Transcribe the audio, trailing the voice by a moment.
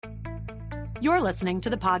You're listening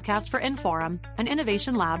to the podcast for Inforum, an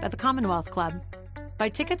innovation lab at the Commonwealth Club. Buy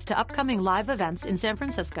tickets to upcoming live events in San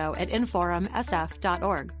Francisco at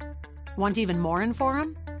inforumsf.org. Want even more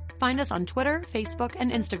Inforum? Find us on Twitter, Facebook,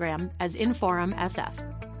 and Instagram as InforumSF.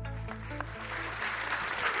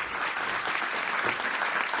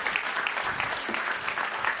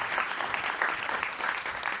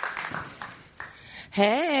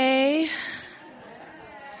 Hey.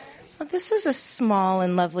 Well, this is a small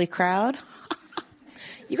and lovely crowd.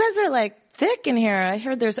 You guys are like thick in here. I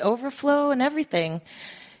heard there's overflow and everything.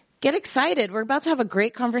 Get excited. We're about to have a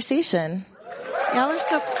great conversation. Y'all are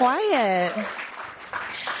so quiet.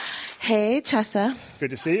 Hey, Chesa.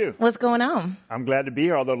 Good to see you. What's going on? I'm glad to be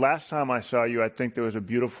here. Although last time I saw you, I think there was a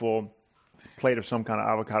beautiful plate of some kind of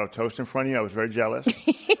avocado toast in front of you. I was very jealous.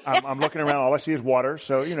 I'm looking around. All I see is water.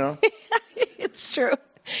 So, you know. It's true.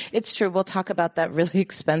 It's true. We'll talk about that really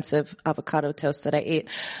expensive avocado toast that I ate.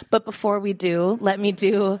 But before we do, let me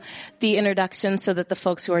do the introduction so that the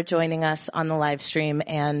folks who are joining us on the live stream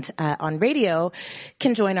and on radio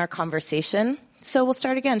can join our conversation. So we'll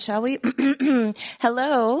start again, shall we?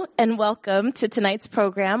 Hello and welcome to tonight's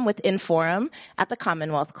program with Inforum at the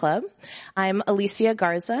Commonwealth Club. I'm Alicia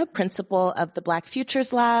Garza, principal of the Black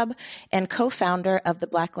Futures Lab and co-founder of the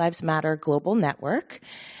Black Lives Matter Global Network.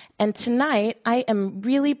 And tonight, I am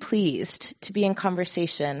really pleased to be in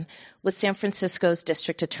conversation with San Francisco's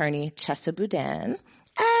District Attorney, Chesa Boudin.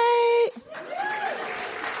 Hey!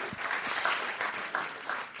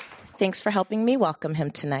 Thanks for helping me welcome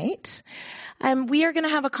him tonight. We are going to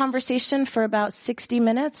have a conversation for about 60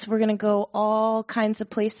 minutes. We're going to go all kinds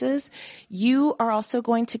of places. You are also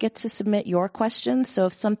going to get to submit your questions. So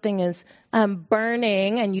if something is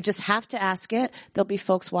burning and you just have to ask it, there'll be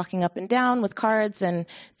folks walking up and down with cards, and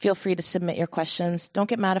feel free to submit your questions. Don't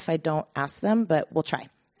get mad if I don't ask them, but we'll try.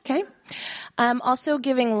 Okay? I'm also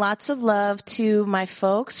giving lots of love to my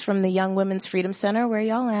folks from the Young Women's Freedom Center. Where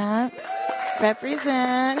y'all at?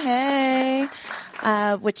 Represent. Hey.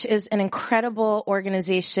 Which is an incredible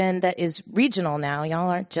organization that is regional now. Y'all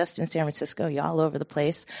aren't just in San Francisco, y'all all over the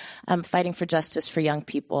place, fighting for justice for young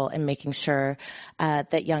people and making sure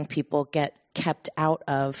that young people get kept out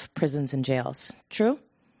of prisons and jails. True?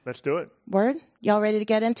 Let's do it. Word? Y'all ready to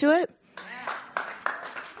get into it?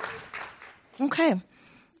 Okay.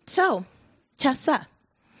 So, Chesa,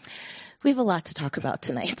 we have a lot to talk about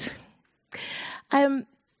tonight.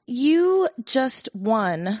 You just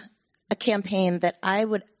won a campaign that I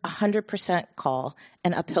would 100% call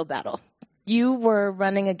an uphill battle. You were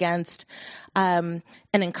running against an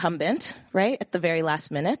incumbent, right, at the very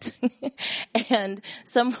last minute, and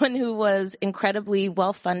someone who was incredibly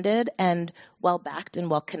well-funded and well-backed and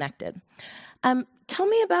well-connected. Tell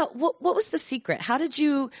me about what was the secret? How did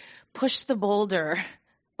you push the boulder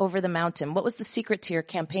over the mountain? What was the secret to your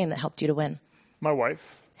campaign that helped you to win? My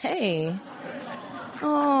wife. Hey.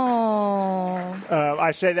 Oh.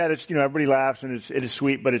 I say that it's, everybody laughs and it is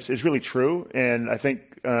sweet, but it's really true. And I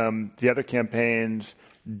think the other campaigns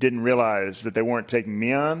didn't realize that they weren't taking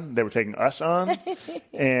me on; they were taking us on.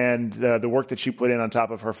 And the work that she put in on top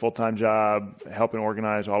of her full-time job, helping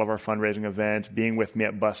organize all of our fundraising events, being with me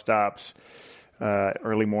at bus stops,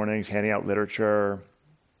 early mornings, handing out literature,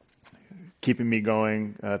 keeping me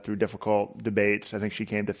going through difficult debates. I think she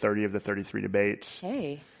came to 30 of the 33 debates.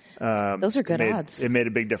 Hey. Those are good odds. It made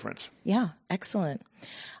a big difference. Yeah, excellent.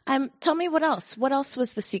 Tell me what else. What else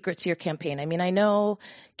was the secret to your campaign? I mean, I know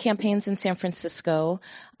campaigns in San Francisco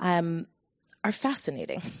are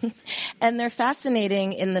fascinating. And they're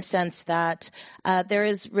fascinating in the sense that there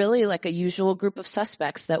is really like a usual group of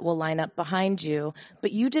suspects that will line up behind you,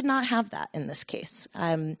 but you did not have that in this case.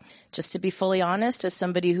 Just to be fully honest, as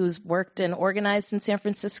somebody who's worked and organized in San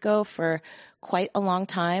Francisco for quite a long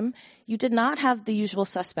time, you did not have the usual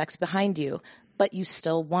suspects behind you, but you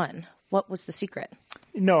still won. What was the secret?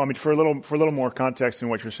 No, I mean, for a little more context in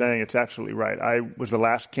what you're saying, it's absolutely right. I was the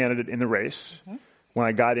last candidate in the race. Mm-hmm. When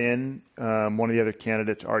I got in, one of the other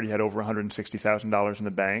candidates already had over $160,000 in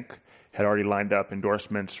the bank, had already lined up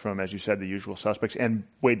endorsements from, as you said, the usual suspects, and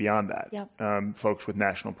way beyond that, yep. Folks with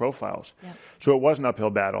national profiles. Yep. So it was an uphill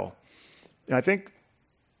battle. And I think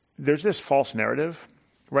there's this false narrative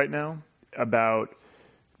right now about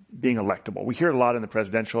being electable. We hear a lot in the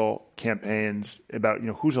presidential campaigns about,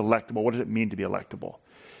 who's electable, what does it mean to be electable?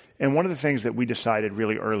 And one of the things that we decided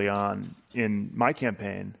really early on in my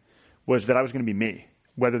campaign was that I was going to be me.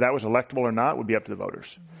 Whether that was electable or not would be up to the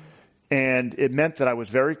voters. Mm-hmm. And it meant that I was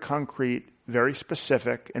very concrete, very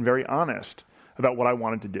specific, and very honest about what I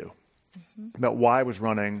wanted to do, mm-hmm. about why I was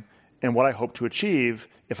running, and what I hoped to achieve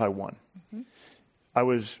if I won. Mm-hmm. I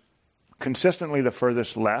was consistently the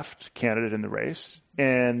furthest left candidate in the race,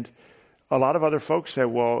 and a lot of other folks say,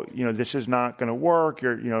 well, this is not going to work.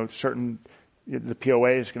 The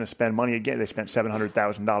POA is going to spend money again. They spent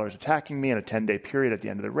 $700,000 attacking me in a 10-day period at the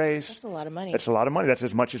end of the race. That's a lot of money. That's a lot of money. That's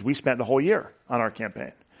as much as we spent the whole year on our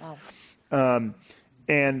campaign. Wow.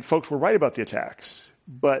 And folks were right about the attacks.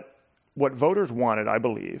 But what voters wanted, I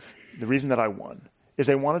believe, the reason that I won, is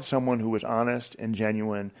they wanted someone who was honest and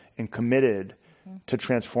genuine and committed to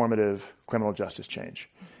transformative criminal justice change.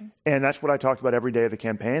 And that's what I talked about every day of the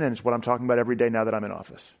campaign, and it's what I'm talking about every day now that I'm in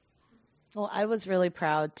office. Well, I was really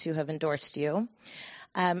proud to have endorsed you.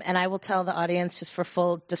 And I will tell the audience, just for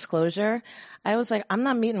full disclosure, I was like, I'm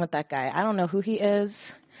not meeting with that guy. I don't know who he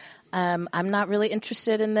is. I'm not really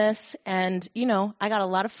interested in this. And, I got a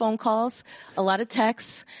lot of phone calls, a lot of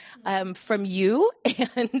texts from you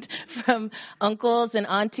and from uncles and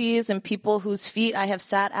aunties and people whose feet I have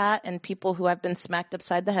sat at and people who I've been smacked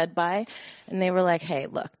upside the head by. And they were like, hey,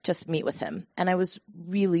 look, just meet with him. And I was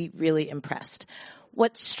really, really impressed.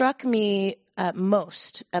 What struck me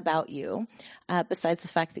most about you, besides the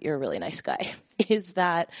fact that you're a really nice guy, is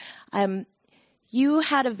that you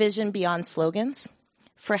had a vision beyond slogans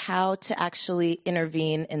for how to actually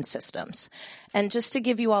intervene in systems. And just to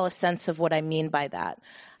give you all a sense of what I mean by that,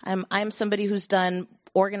 I'm somebody who's done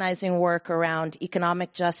organizing work around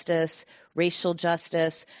economic justice, racial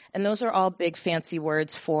justice, and those are all big fancy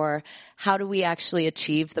words for how do we actually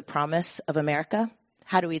achieve the promise of America?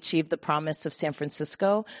 How do we achieve the promise of San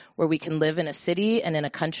Francisco, where we can live in a city and in a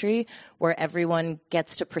country where everyone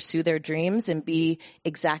gets to pursue their dreams and be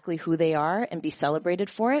exactly who they are and be celebrated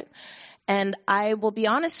for it? And I will be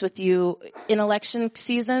honest with you, in election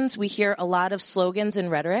seasons, we hear a lot of slogans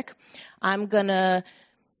and rhetoric. I'm going to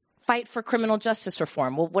fight for criminal justice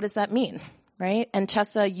reform. Well, what does that mean, right? And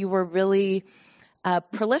Tessa, you were really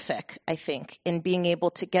prolific, I think, in being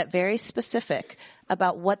able to get very specific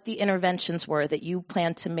about what the interventions were that you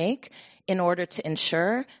plan to make in order to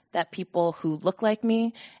ensure that people who look like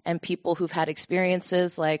me and people who've had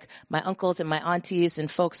experiences like my uncles and my aunties and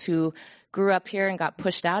folks who grew up here and got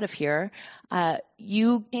pushed out of here,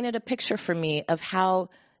 you painted a picture for me of how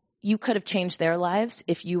you could have changed their lives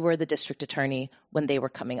if you were the district attorney when they were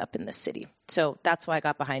coming up in this city. So that's why I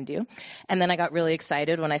got behind you. And then I got really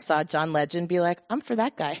excited when I saw John Legend be like, I'm for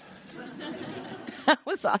that guy. That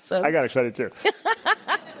was awesome. I got excited too.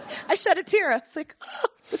 I shed a tear. I was like, oh,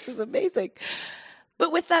 this is amazing.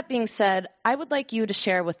 But with that being said, I would like you to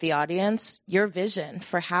share with the audience your vision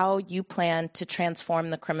for how you plan to transform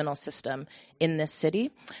the criminal system in this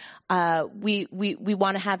city. We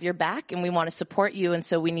want to have your back and we want to support you, and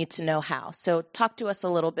so we need to know how. So talk to us a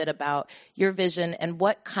little bit about your vision and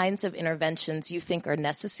what kinds of interventions you think are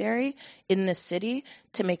necessary in this city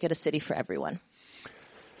to make it a city for everyone.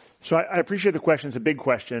 So I appreciate the question. It's a big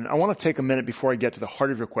question. I want to take a minute before I get to the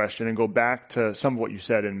heart of your question and go back to some of what you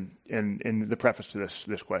said in the preface to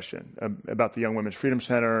this question about the Young Women's Freedom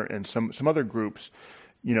Center and some other groups,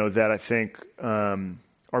 that I think are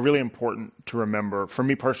really important to remember for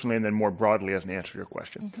me personally and then more broadly as an answer to your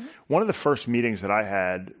question. Mm-hmm. One of the first meetings that I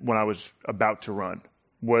had when I was about to run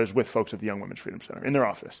was with folks at the Young Women's Freedom Center in their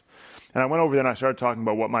office. And I went over there and I started talking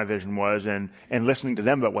about what my vision was and listening to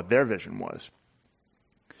them about what their vision was.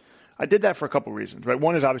 I did that for a couple of reasons, right?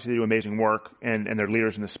 One is obviously they do amazing work and they're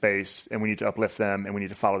leaders in the space and we need to uplift them and we need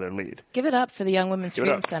to follow their lead. Give it up for the Young Women's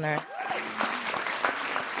Freedom Center.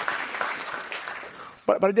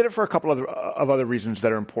 But I did it for a couple of other reasons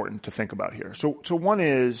that are important to think about here. So one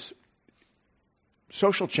is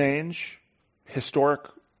social change, historic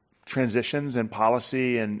transitions in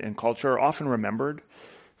policy and culture are often remembered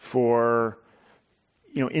for,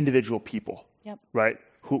 individual people, yep. Right?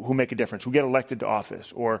 Who make a difference, who get elected to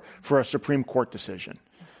office, or for a Supreme Court decision,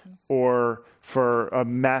 mm-hmm. or for a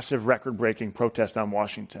massive record-breaking protest on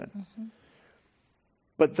Washington. Mm-hmm.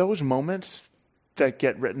 But those moments that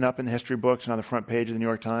get written up in the history books and on the front page of the New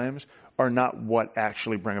York Times are not what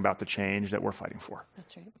actually bring about the change that we're fighting for.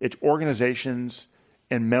 That's right. It's organizations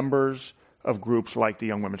and members of groups like the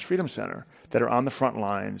Young Women's Freedom Center that are on the front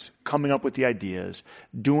lines, coming up with the ideas,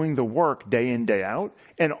 doing the work day in, day out,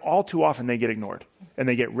 and all too often they get ignored, and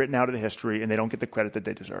they get written out of the history, and they don't get the credit that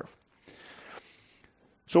they deserve.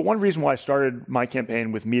 So one reason why I started my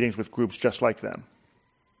campaign with meetings with groups just like them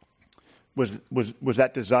was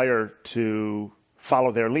that desire to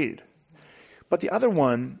follow their lead. But the other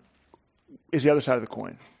one is the other side of the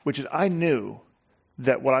coin, which is I knew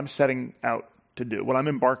that what I'm setting out to do, what I'm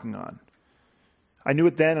embarking on, I knew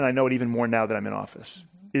it then and I know it even more now that I'm in office,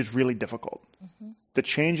 mm-hmm. is really difficult. Mm-hmm. The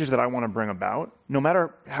changes that I want to bring about, no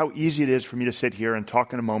matter how easy it is for me to sit here and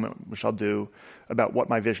talk in a moment, which I'll do, about what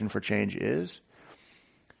my vision for change is,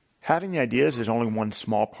 having the ideas is only one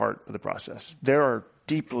small part of the process. There are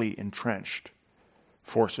deeply entrenched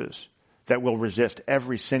forces that will resist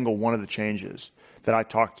every single one of the changes that I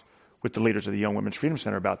talked with the leaders of the Young Women's Freedom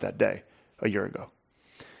Center about that day a year ago.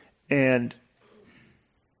 And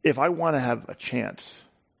if I want to have a chance,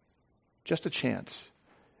 just a chance,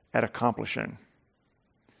 at accomplishing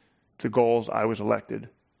the goals I was elected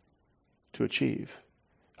to achieve,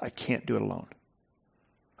 I can't do it alone.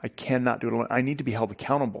 I cannot do it alone. I need to be held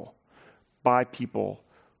accountable by people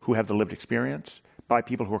who have the lived experience, by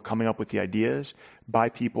people who are coming up with the ideas, by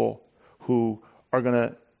people who are going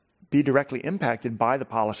to be directly impacted by the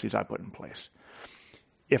policies I put in place.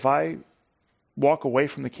 If I walk away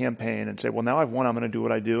from the campaign and say, well, now I've won, I'm going to do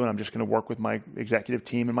what I do, and I'm just going to work with my executive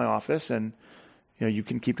team in my office, and you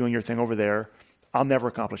can keep doing your thing over there, I'll never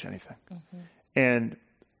accomplish anything. Mm-hmm. And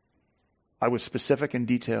I was specific and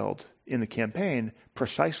detailed in the campaign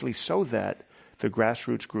precisely so that the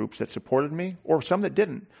grassroots groups that supported me, or some that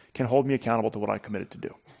didn't, can hold me accountable to what I committed to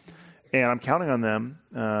do. And I'm counting on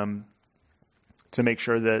them to make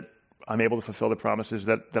sure that I'm able to fulfill the promises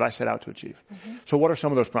that I set out to achieve. Mm-hmm. So what are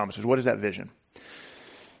some of those promises? What is that vision?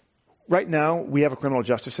 Right now, we have a criminal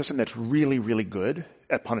justice system that's really, really good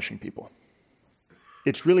at punishing people.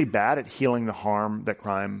 It's really bad at healing the harm that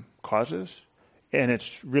crime causes, and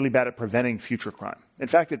it's really bad at preventing future crime. In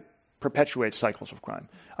fact, it perpetuates cycles of crime.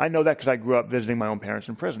 I know that because I grew up visiting my own parents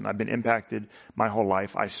in prison. I've been impacted my whole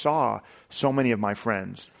life. I saw so many of my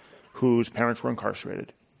friends whose parents were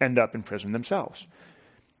incarcerated end up in prison themselves.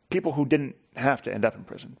 People who didn't have to end up in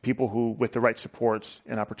prison. People who, with the right supports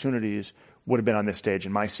and opportunities, would have been on this stage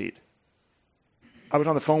in my seat. I was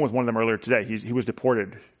on the phone with one of them earlier today. He was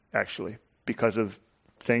deported, actually, because of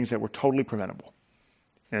things that were totally preventable.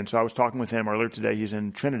 And so I was talking with him earlier today. He's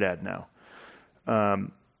in Trinidad now.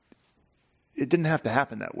 It didn't have to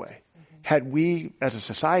happen that way. Mm-hmm. Had we, as a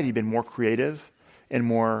society, been more creative and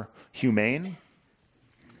more humane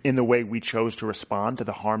in the way we chose to respond to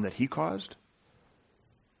the harm that he caused,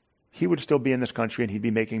 he would still be in this country and he'd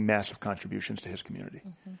be making massive contributions to his community.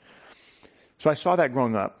 Mm-hmm. So I saw that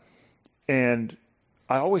growing up, and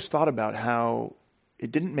I always thought about how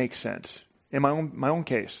it didn't make sense. In my own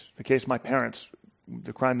case, the case of my parents,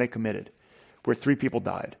 the crime they committed, where 3 people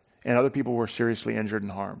died and other people were seriously injured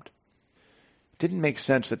and harmed. It didn't make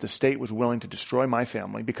sense that the state was willing to destroy my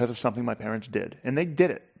family because of something my parents did. And they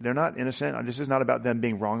did it. They're not innocent. This is not about them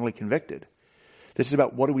being wrongly convicted. This is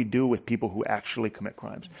about what do we do with people who actually commit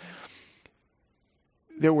crimes.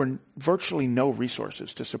 There were virtually no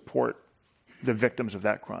resources to support the victims of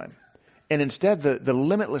that crime. And instead, the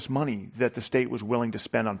limitless money that the state was willing to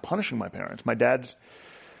spend on punishing my parents. My dad's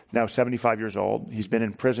now 75 years old. He's been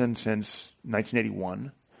in prison since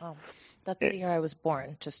 1981. Oh, that's the year I was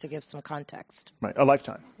born, just to give some context. Right, a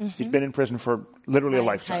lifetime. Mm-hmm. He's been in prison for literally a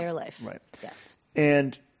lifetime. My entire life. Right. Yes.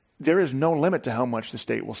 And there is no limit to how much the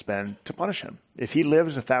state will spend to punish him. If he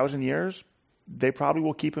lives 1,000 years, they probably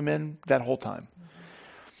will keep him in that whole time.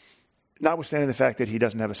 Notwithstanding the fact that he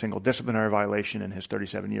doesn't have a single disciplinary violation in his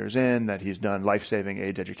 37 years in, that he's done life-saving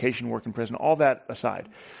AIDS education work in prison, all that aside.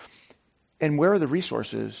 And where are the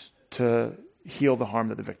resources to heal the harm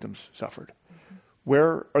that the victims suffered? Mm-hmm.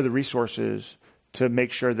 Where are the resources to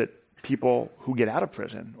make sure that people who get out of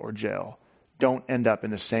prison or jail don't end up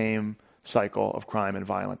in the same cycle of crime and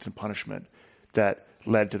violence and punishment that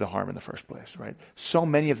led to the harm in the first place, right? So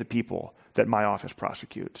many of the people that my office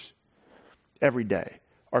prosecutes every day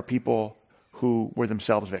are people who were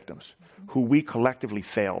themselves victims, who we collectively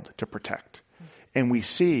failed to protect. And we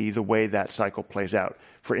see the way that cycle plays out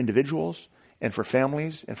for individuals and for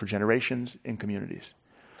families and for generations and communities.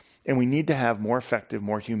 And we need to have more effective,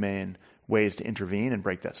 more humane ways to intervene and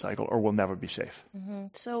break that cycle, or we'll never be safe. Mm-hmm.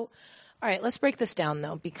 So, all right, let's break this down,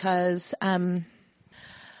 though, because I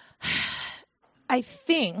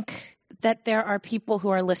think that there are people who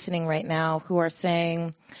are listening right now who are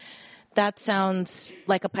saying, that sounds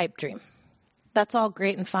like a pipe dream. That's all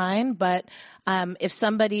great and fine, but if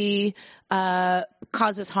somebody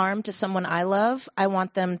causes harm to someone I love, I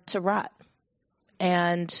want them to rot.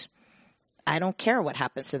 And I don't care what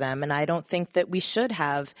happens to them, and I don't think that we should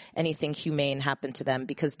have anything humane happen to them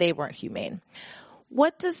because they weren't humane.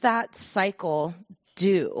 What does that cycle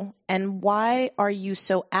do, and why are you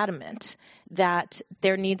so adamant that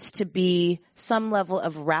there needs to be some level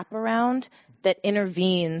of wraparound that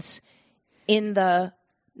intervenes in the,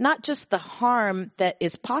 not just the harm that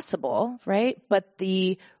is possible, right, but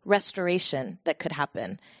the restoration that could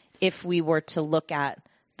happen if we were to look at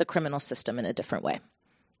the criminal system in a different way?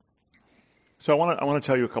 So I want to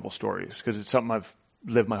tell you a couple stories because it's something I've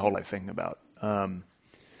lived my whole life thinking about.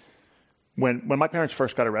 When my parents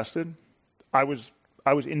first got arrested, I was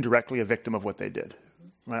indirectly a victim of what they did.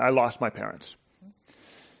 Right? I lost my parents.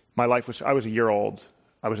 I was a year old.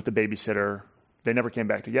 I was at the babysitter. They never came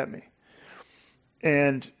back to get me.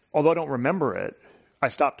 And although I don't remember it, I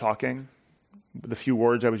stopped talking. The few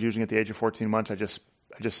words I was using at the age of 14 months, I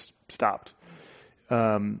just stopped.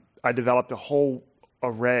 I developed a whole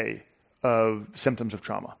array of symptoms of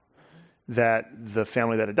trauma that the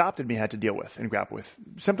family that adopted me had to deal with and grapple with.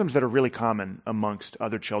 Symptoms that are really common amongst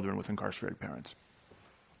other children with incarcerated parents.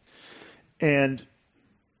 And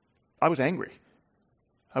I was angry.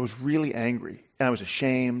 I was really angry. And I was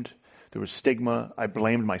ashamed. There was stigma. I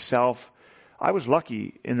blamed myself. I was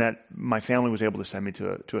lucky in that my family was able to send me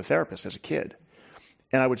to a therapist as a kid.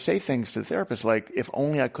 And I would say things to the therapist like, if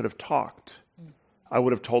only I could have talked, I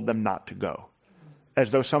would have told them not to go.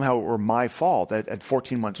 As though somehow it were my fault at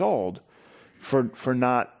 14 months old for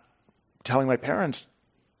not telling my parents,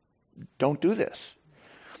 don't do this.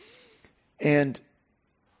 And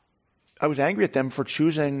I was angry at them for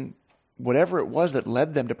choosing whatever it was that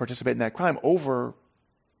led them to participate in that crime over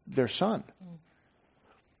their son.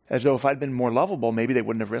 As though if I'd been more lovable, maybe they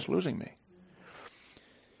wouldn't have risked losing me.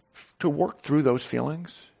 To work through those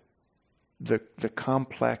feelings, the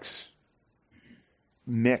complex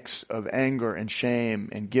mix of anger and shame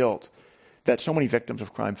and guilt that so many victims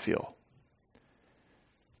of crime feel,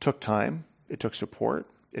 took time, it took support,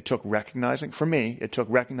 it took recognizing, for me, it took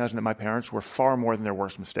recognizing that my parents were far more than their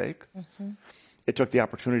worst mistake. Mm-hmm. It took the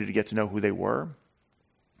opportunity to get to know who they were.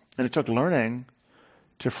 And it took learning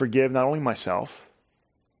to forgive not only myself,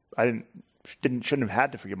 shouldn't have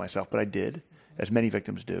had to forgive myself, but I did, as many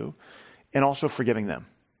victims do, and also forgiving them.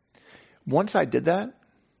 Once I did that,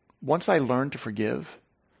 once I learned to forgive,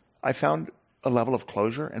 I found a level of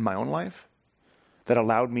closure in my own life that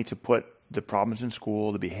allowed me to put the problems in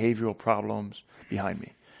school, the behavioral problems behind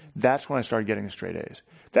me. That's when I started getting the straight A's.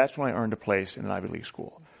 That's when I earned a place in an Ivy League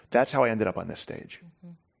school. That's how I ended up on this stage.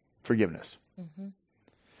 Mm-hmm. Forgiveness. Mm-hmm.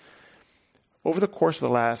 Over the course of the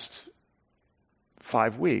last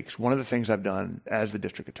 5 weeks, one of the things I've done as the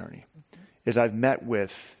district attorney is I've met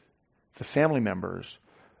with the family members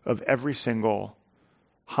of every single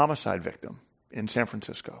homicide victim in San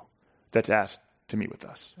Francisco that's asked to meet with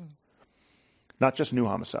us. Not just new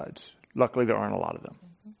homicides. Luckily, there aren't a lot of them.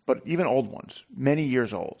 But even old ones, many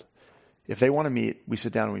years old. If they want to meet, we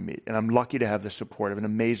sit down and we meet. And I'm lucky to have the support of an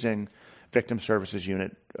amazing victim services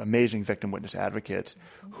unit, amazing victim witness advocates,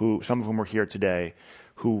 who some of whom are here today,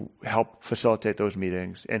 who help facilitate those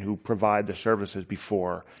meetings and who provide the services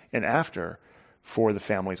before and after for the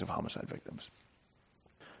families of homicide victims.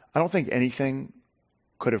 I don't think anything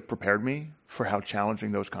could have prepared me for how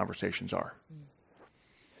challenging those conversations are.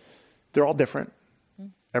 They're all different.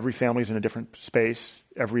 Every family is in a different space.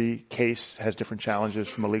 Every case has different challenges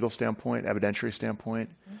from a legal standpoint, evidentiary standpoint.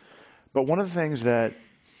 But one of the things that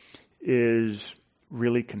is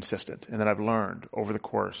really consistent and that I've learned over the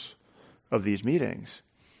course of these meetings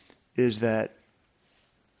is that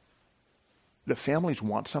the families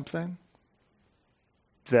want something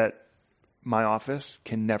that my office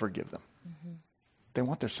can never give them. Mm-hmm. They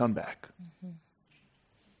want their son back. Mm-hmm.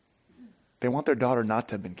 They want their daughter not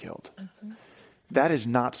to have been killed. Mm-hmm. That is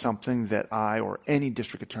not something that I or any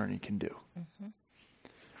district attorney can do. Mm-hmm.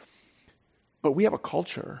 But we have a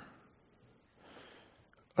culture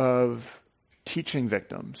of teaching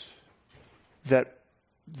victims that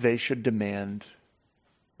they should demand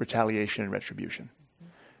retaliation and retribution. Mm-hmm.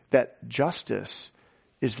 That justice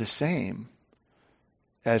is the same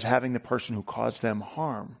as having the person who caused them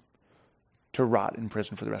harm to rot in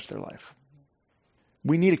prison for the rest of their life.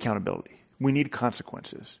 We need accountability. We need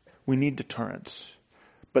consequences. We need deterrence.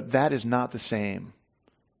 But that is not the same,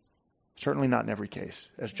 certainly not in every case,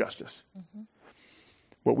 as justice. Mm-hmm.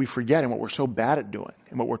 What we forget and what we're so bad at doing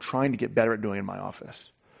and what we're trying to get better at doing in my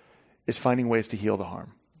office is finding ways to heal the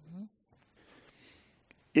harm. Mm-hmm.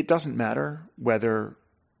 It doesn't matter whether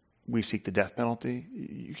we seek the death penalty.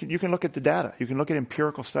 You can look at the data. You can look at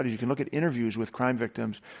empirical studies. You can look at interviews with crime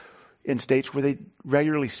victims in states where they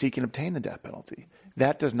regularly seek and obtain the death penalty.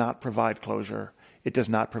 That does not provide closure. It does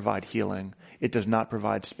not provide healing. It does not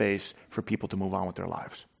provide space for people to move on with their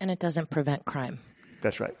lives. And it doesn't prevent crime.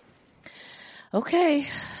 That's right. Okay.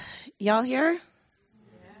 Y'all here?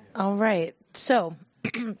 Yeah. All right. So,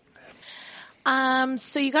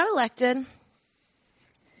 so you got elected.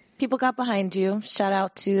 People got behind you. Shout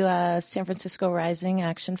out to San Francisco Rising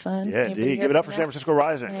Action Fund. Yeah, indeed. Give it up for San Francisco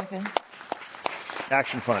Rising. Okay.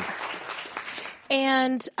 Action Fund.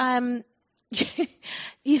 And,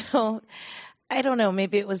 you know, I don't know,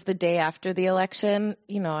 maybe it was the day after the election.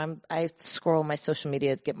 You know, I scroll my social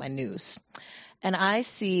media to get my news. And I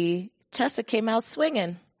see Chesa came out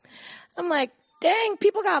swinging. I'm like, dang,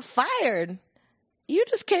 people got fired. you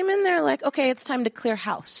just came in there like, okay, it's time to clear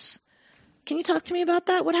house. Can you talk to me about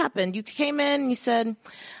that? What happened? You came in and you said,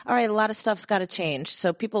 all right, a lot of stuff's got to change.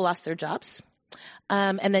 So people lost their jobs.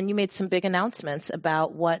 And then you made some big announcements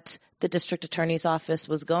about what the district attorney's office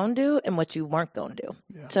was going to do and what you weren't going to do.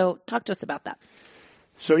 Yeah. So talk to us about that.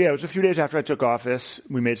 So, it was a few days after I took office.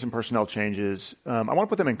 We made some personnel changes. I want to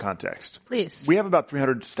put them in context. Please. We have about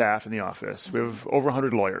 300 staff in the office. Mm-hmm. We have over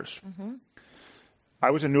 100 lawyers. Mm-hmm.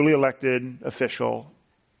 I was a newly elected official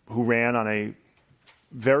who ran on a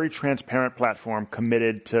very transparent platform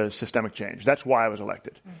committed to systemic change. That's why I was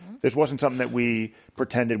elected. Mm-hmm. This wasn't something that we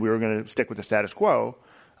pretended we were going to stick with the status quo.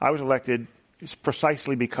 I was elected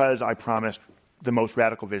precisely because I promised the most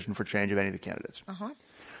radical vision for change of any of the candidates. Uh-huh.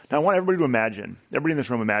 Now, I want everybody in this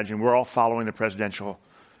room imagine, we're all following the presidential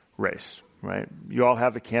race, right? You all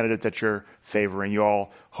have the candidate that you're favoring. You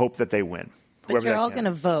all hope that they win. But you're all going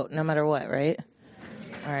to vote no matter what, right?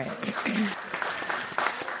 All right.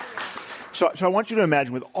 So I want you to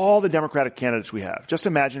imagine with all the Democratic candidates we have, just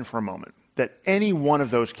imagine for a moment that any one of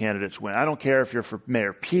those candidates win. I don't care if you're for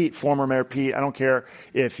Mayor Pete, former Mayor Pete. I don't care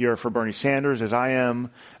if you're for Bernie Sanders, as I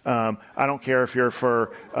am. I don't care if you're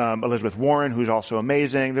for Elizabeth Warren, who's also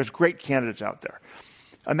amazing. There's great candidates out there.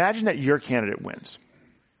 Imagine that your candidate wins.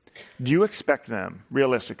 Do you expect them,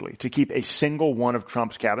 realistically, to keep a single one of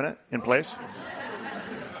Trump's cabinet in place?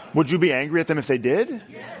 Would you be angry at them if they did?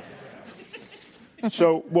 Yes.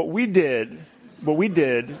 So what we did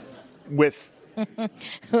with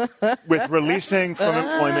releasing from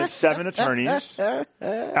employment 7 attorneys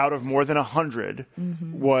out of more than 100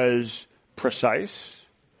 mm-hmm. was precise,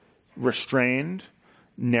 restrained,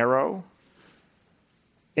 narrow,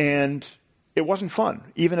 and it wasn't fun,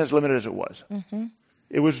 even as limited as it was. Mm-hmm.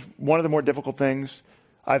 It was one of the more difficult things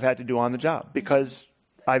I've had to do on the job because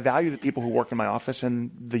I value the people who work in my office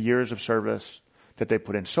and the years of service that they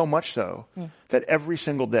put in, so much so that every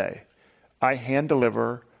single day I hand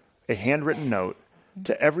deliver a handwritten note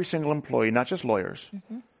to every single employee, not just lawyers,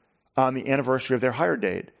 on the anniversary of their hire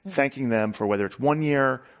date, thanking them for whether it's 1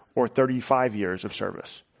 year or 35 years of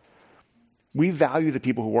service. We value the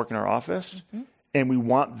people who work in our office, and we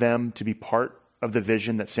want them to be part of the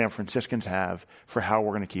vision that San Franciscans have for how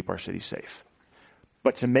we're going to keep our city safe.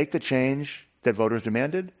 But to make the change that voters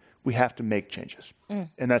demanded, we have to make changes.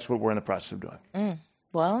 And that's what we're in the process of doing.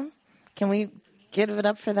 Well, can we give it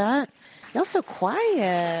up for that? Y'all so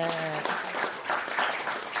quiet.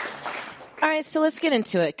 All right, so let's get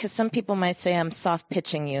into it, because some people might say I'm soft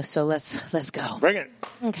pitching you, so let's go. Bring it.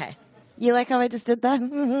 Okay. You like how I just did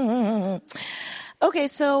that? Okay,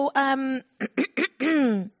 so,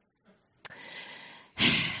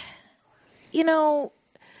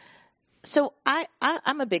 so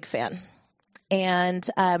I'm a big fan. And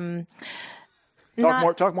talk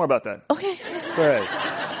more about that. Okay. Go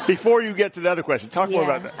ahead. Before you get to the other question, talk more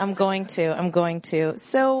about that. I'm going to.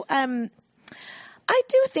 So I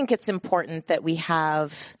do think it's important that we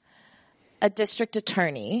have a district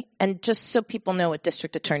attorney, and just so people know what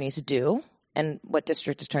district attorneys do and what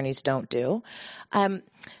district attorneys don't do, the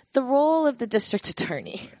role of the district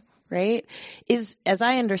attorney, right, is, as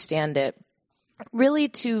I understand it, really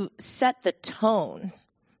to set the tone,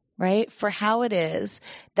 right, for how it is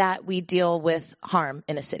that we deal with harm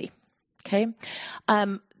in a city. Okay.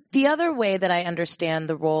 The other way that I understand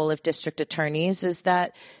the role of district attorneys is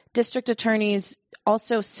that district attorneys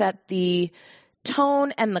also set the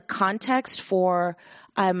tone and the context for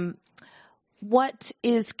what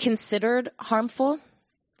is considered harmful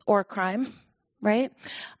or a crime, right?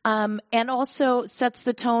 And also sets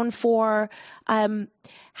the tone for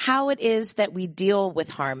how it is that we deal with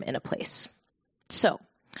harm in a place. So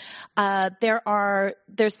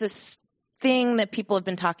there's this thing that people have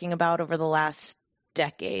been talking about over the last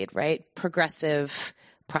decade, right? Progressive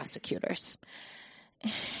prosecutors.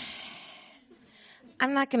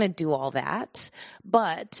 I'm not going to do all that,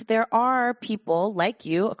 but there are people like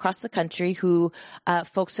you across the country who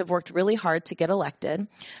folks have worked really hard to get elected,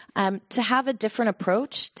 to have a different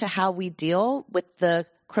approach to how we deal with the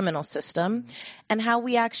criminal system and how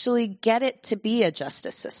we actually get it to be a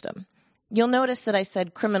justice system. You'll notice that I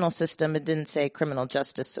said criminal system and didn't say criminal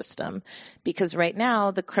justice system, because right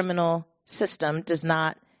now the criminal system does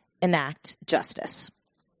not enact justice.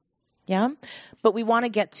 Yeah? But we want to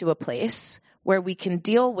get to a place where we can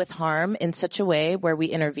deal with harm in such a way where we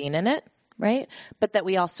intervene in it, right? But that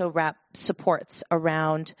we also wrap supports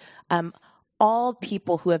around all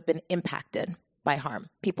people who have been impacted by harm.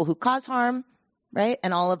 People who cause harm, right?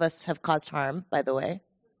 And all of us have caused harm, by the way.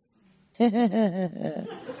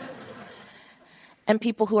 And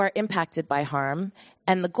people who are impacted by harm.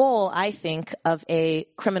 And the goal, I think, of a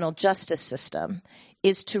criminal justice system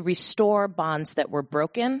is to restore bonds that were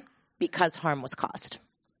broken because harm was caused.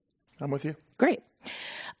 I'm with you. Great.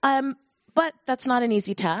 But that's not an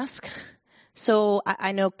easy task. So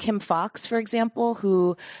I know Kim Foxx, for example,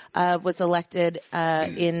 who was elected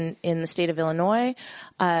in the state of Illinois.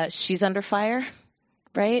 She's under fire,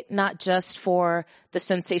 right? Not just for the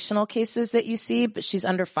sensational cases that you see, but she's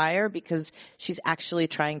under fire because she's actually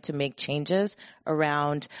trying to make changes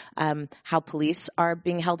around how police are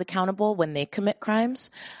being held accountable when they commit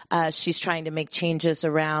crimes. She's trying to make changes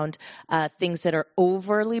around things that are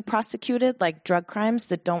overly prosecuted, like drug crimes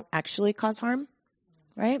that don't actually cause harm.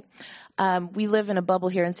 Right? We live in a bubble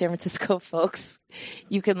here in San Francisco, folks.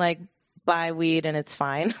 You can buy weed and it's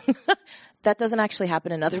fine. That doesn't actually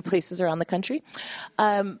happen in other places around the country.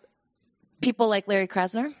 People like Larry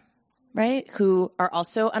Krasner, right? Who are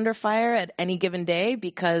also under fire at any given day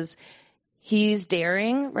because he's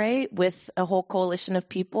daring, right? With a whole coalition of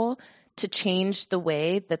people to change the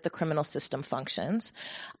way that the criminal system functions.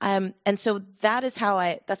 And so that's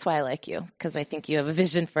why I like you, because I think you have a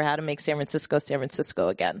vision for how to make San Francisco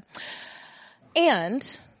again.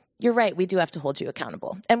 And you're right, we do have to hold you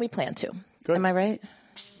accountable, and we plan to. Good. Am I right?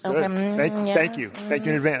 Good. Okay. Thank you. Thank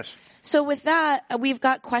you in advance. So with that, we've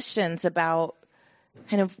got questions about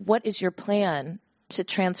kind of what is your plan to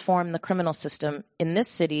transform the criminal system in this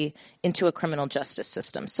city into a criminal justice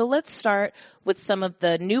system. So let's start with some of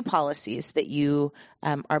the new policies that you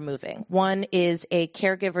are moving. One is a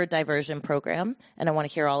caregiver diversion program, and I want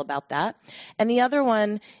to hear all about that. And the other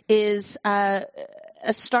one is a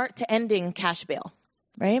start to ending cash bail,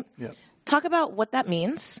 right? Yeah. Talk about what that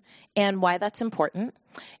means and why that's important,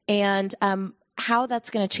 and how that's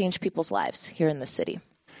going to change people's lives here in the city.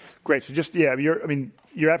 Great. So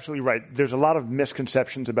you're absolutely right. There's a lot of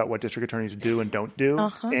misconceptions about what district attorneys do and don't do.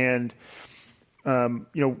 Uh-huh. And,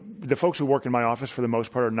 the folks who work in my office for the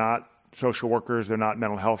most part are not social workers. They're not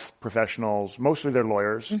mental health professionals. Mostly they're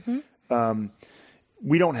lawyers. Mm-hmm.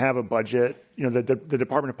 We don't have a budget. The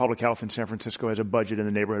Department of Public Health in San Francisco has a budget in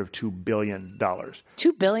the neighborhood of $2 billion.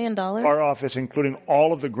 $2 billion? Our office, including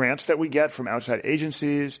all of the grants that we get from outside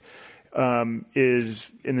agencies,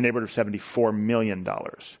 is in the neighborhood of $74 million.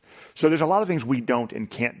 So there's a lot of things we don't and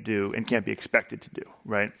can't do and can't be expected to do,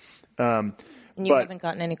 right? And you haven't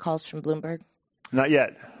gotten any calls from Bloomberg? Not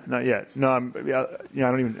yet. No, I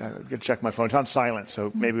don't even get to check my phone. It's on silent,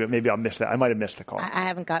 so maybe I'll miss that. I might have missed the call. I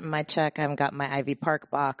haven't gotten my check. I haven't gotten my Ivy Park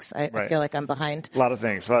box. I feel like I'm behind. A lot of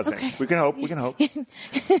things. We can hope.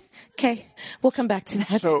 Okay. We'll come back to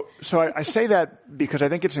that. So I say that because I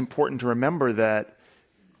think it's important to remember that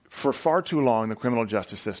for far too long, the criminal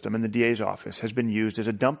justice system and the DA's office has been used as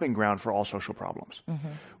a dumping ground for all social problems. Mm-hmm.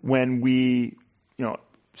 When we,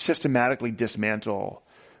 systematically dismantle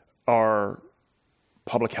our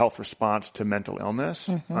public health response to mental illness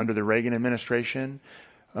under the Reagan administration,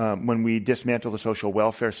 when we dismantle the social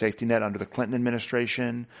welfare safety net under the Clinton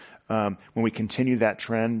administration, when we continue that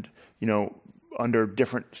trend, under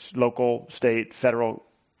different local, state, federal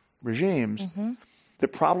regimes, the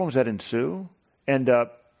problems that ensue end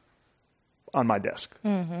up on my desk.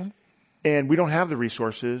 Mm-hmm. And we don't have the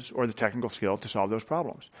resources or the technical skill to solve those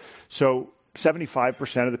problems. So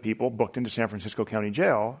 75% of the people booked into San Francisco County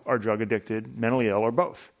Jail are drug addicted, mentally ill, or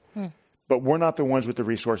both. But we're not the ones with the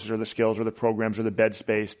resources or the skills or the programs or the bed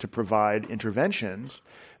space to provide interventions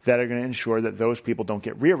that are going to ensure that those people don't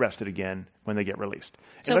get rearrested again when they get released.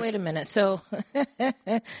 So wait a minute. So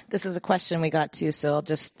this is a question we got to, so I'll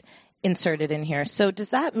just insert it in here. So does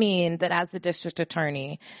that mean that as the district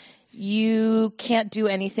attorney, you can't do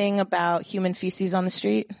anything about human feces on the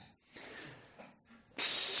street?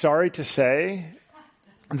 Sorry to say,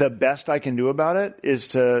 the best I can do about it is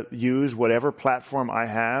to use whatever platform I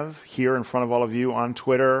have here in front of all of you on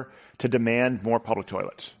Twitter to demand more public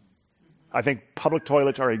toilets. I think public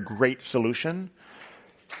toilets are a great solution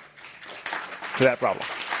to that problem.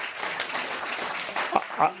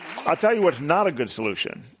 I'll tell you what's not a good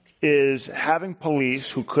solution is having police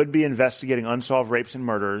who could be investigating unsolved rapes and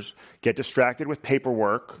murders get distracted with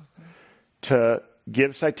paperwork to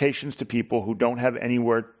give citations to people who don't have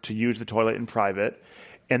anywhere to use the toilet in private,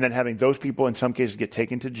 and then having those people in some cases get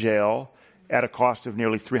taken to jail at a cost of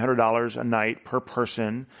nearly $300 a night per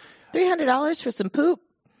person. $300 for some poop?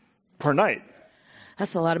 Per night.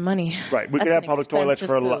 That's a lot of money. Right. We could have public toilets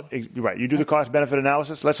for a lot. Right. You do the cost-benefit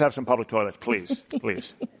analysis. Let's have some public toilets, please.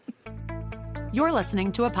 Please. You're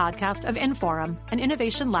listening to a podcast of Inforum, an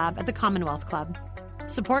innovation lab at the Commonwealth Club.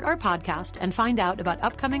 Support our podcast and find out about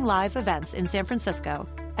upcoming live events in San Francisco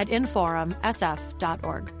at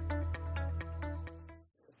inforumsf.org.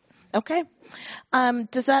 Okay.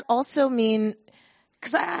 Does that also mean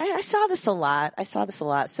Because I saw this a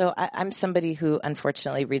lot. So I'm somebody who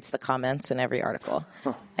unfortunately reads the comments in every article.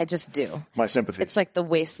 Huh. I just do. My sympathy. It's like the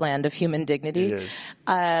wasteland of human dignity. It is.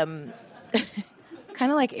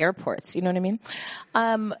 Kind of like airports, you know what I mean?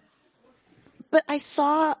 But I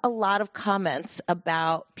saw a lot of comments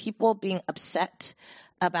about people being upset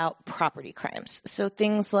about property crimes. So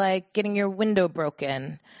things like getting your window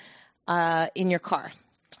broken in your car.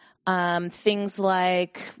 Things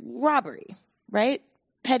like robbery, right?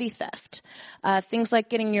 Petty theft. Things like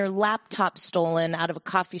getting your laptop stolen out of a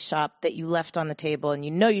coffee shop that you left on the table and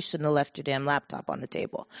you know you shouldn't have left your damn laptop on the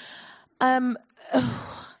table.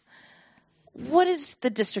 What is the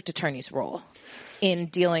district attorney's role in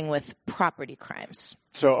dealing with property crimes?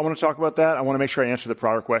 So I want to talk about that. I want to make sure I answer the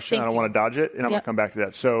prior question. I don't want to dodge it, and I'm going to come back to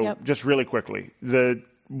that. So just really quickly,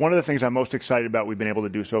 one of the things I'm most excited about we've been able to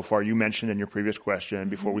do so far, you mentioned in your previous question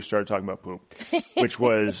before we started talking about poop, which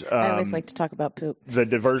was I always like to talk about poop. The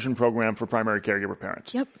diversion program for primary caregiver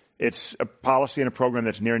parents. Yep. It's a policy and a program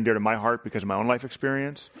that's near and dear to my heart because of my own life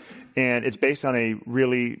experience, and it's based on a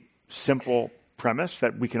really simple premise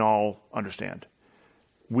that we can all understand.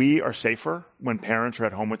 We are safer when parents are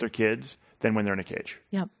at home with their kids than when they're in a cage.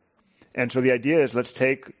 Yep. And so the idea is let's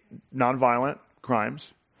take nonviolent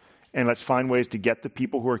crimes and let's find ways to get the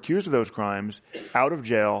people who are accused of those crimes out of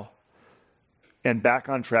jail and back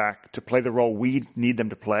on track to play the role we need them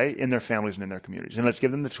to play in their families and in their communities. And let's give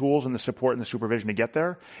them the tools and the support and the supervision to get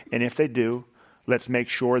there. And if they do, let's make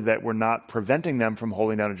sure that we're not preventing them from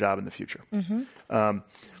holding down a job in the future. Mm-hmm.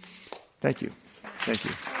 Thank you. Thank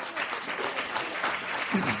you.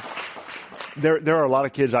 There are a lot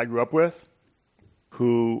of kids I grew up with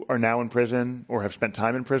who are now in prison or have spent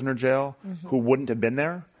time in prison or jail who wouldn't have been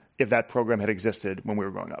there if that program had existed when we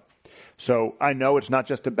were growing up. So I know it's not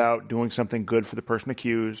just about doing something good for the person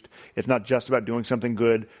accused. It's not just about doing something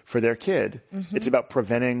good for their kid. It's about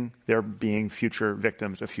preventing their being future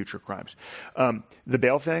victims of future crimes. The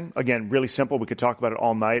bail thing, again, really simple. We could talk about it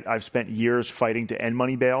all night. I've spent years fighting to end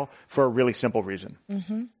money bail for a really simple reason.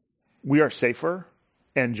 We are safer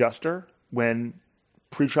and juster when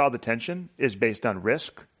pretrial detention is based on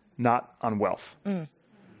risk, not on wealth.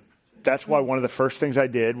 That's why one of the first things I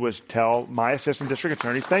did was tell my assistant district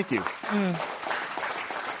attorneys, thank you,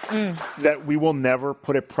 that we will never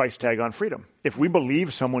put a price tag on freedom. If we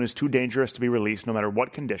believe someone is too dangerous to be released, no matter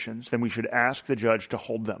what conditions, then we should ask the judge to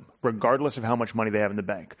hold them, regardless of how much money they have in the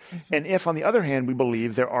bank. And if, on the other hand, we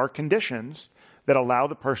believe there are conditions that allow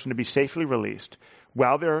the person to be safely released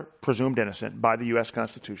while they're presumed innocent by the U.S.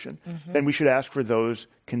 Constitution, then we should ask for those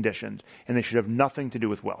conditions, and they should have nothing to do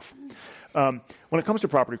with wealth. When it comes to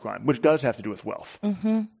property crime, which does have to do with wealth.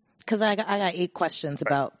 Because I got 8 questions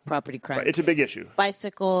about property crime. Right. It's a big issue.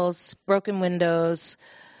 Bicycles, broken windows.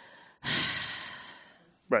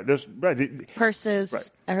 Right. Purses.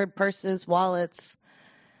 Right. I heard purses, wallets.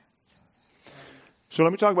 So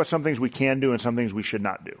let me talk about some things we can do and some things we should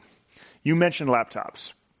not do. You mentioned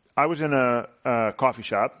laptops. I was in a coffee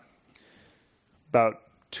shop about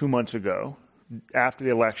 2 months ago, after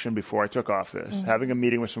the election, before I took office, having a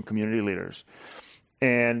meeting with some community leaders.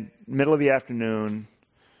 And middle of the afternoon,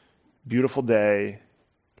 beautiful day,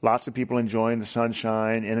 lots of people enjoying the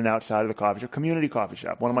sunshine in and outside of the coffee shop, community coffee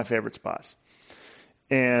shop, one of my favorite spots.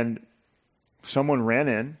 And someone ran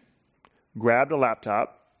in, grabbed a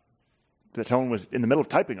laptop that someone was in the middle of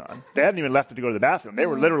typing on. They hadn't even left it to go to the bathroom. They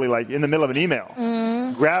were literally like in the middle of an email.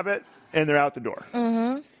 Grab it, and they're out the door.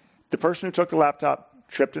 The person who took the laptop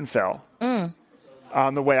tripped and fell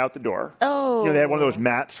on the way out the door. Oh. You know, they had one of those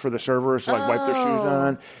mats for the servers to wipe their shoes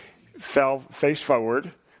on. Fell face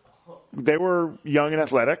forward. They were young and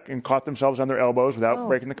athletic and caught themselves on their elbows without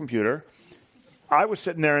breaking the computer. I was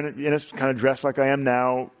sitting there in a kind of dressed like I am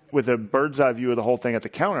now with a bird's eye view of the whole thing at the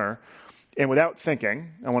counter. And without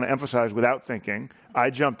thinking, I want to emphasize without thinking,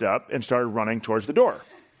 I jumped up and started running towards the door.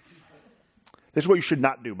 This is what you should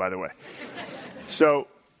not do, by the way. So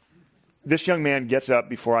this young man gets up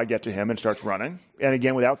before I get to him and starts running. And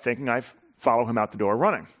again, without thinking, I follow him out the door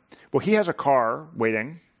running. Well, he has a car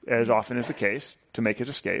waiting, as often is the case, to make his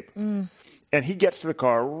escape. And he gets to the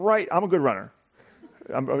car I'm a good runner.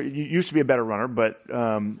 I used to be a better runner, but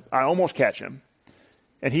I almost catch him.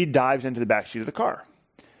 And he dives into the backseat of the car.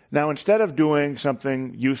 Now, instead of doing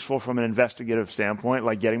something useful from an investigative standpoint,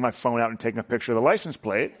 like getting my phone out and taking a picture of the license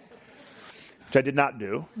plate, which I did not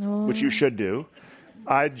do, which you should do,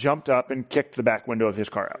 I jumped up and kicked the back window of his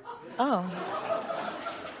car out. Oh.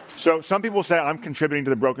 So some people say I'm contributing to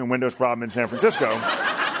the broken windows problem in San Francisco,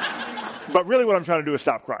 but really what I'm trying to do is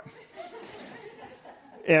stop crime.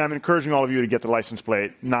 And I'm encouraging all of you to get the license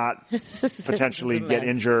plate, not potentially get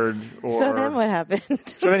injured. So then what happened?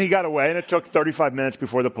 So then he got away, and it took 35 minutes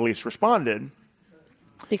before the police responded.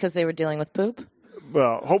 Because they were dealing with poop?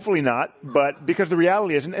 Well, hopefully not, but because the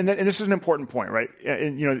reality is, and this is an important point, right?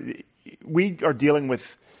 And, we are dealing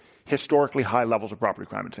with historically high levels of property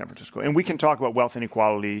crime in San Francisco. And we can talk about wealth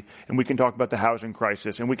inequality, and we can talk about the housing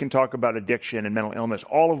crisis, and we can talk about addiction and mental illness,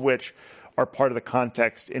 all of which are part of the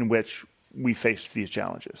context in which we face these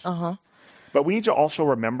challenges. Uh-huh. But we need to also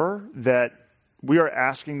remember that we are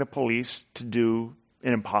asking the police to do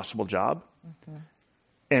an impossible job. Mm-hmm.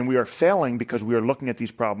 And we are failing because we are looking at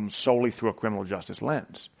these problems solely through a criminal justice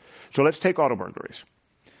lens. So let's take auto burglaries.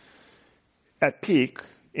 At peak,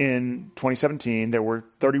 in 2017, there were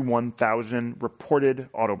 31,000 reported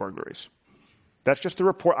auto burglaries. That's just the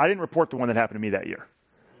report. I didn't report the one that happened to me that year.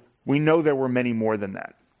 We know there were many more than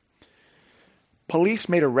that. Police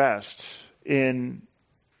made arrests in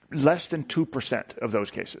less than 2% of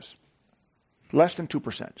those cases. Less than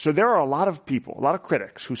 2%. So there are a lot of people, a lot of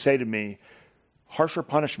critics who say to me, harsher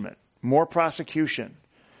punishment, more prosecution.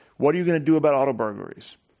 What are you going to do about auto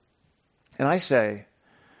burglaries? And I say,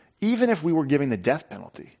 even if we were giving the death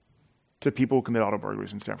penalty to people who commit auto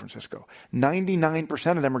burglaries in San Francisco,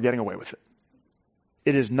 99% of them are getting away with it.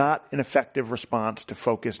 It is not an effective response to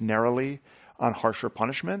focus narrowly on harsher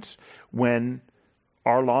punishments when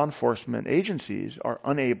our law enforcement agencies are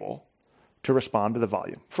unable to respond to the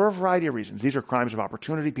volume for a variety of reasons. These are crimes of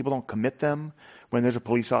opportunity. People don't commit them when there's a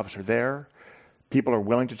police officer there. People are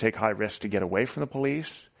willing to take high risks to get away from the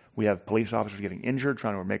police. We have police officers getting injured,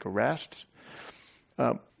 trying to make arrests.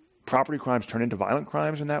 Property crimes turn into violent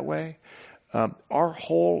crimes in that way. Our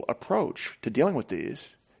whole approach to dealing with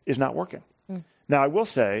these is not working. Now, I will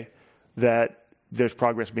say that there's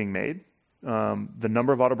progress being made. The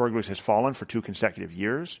number of auto burglaries has fallen for 2 consecutive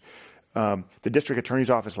years. The district attorney's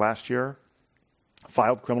office last year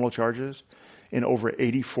filed criminal charges in over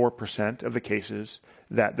 84% of the cases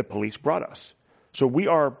that the police brought us. So we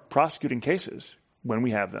are prosecuting cases when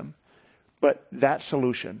we have them. But that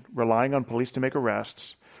solution, relying on police to make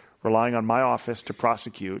arrests, relying on my office to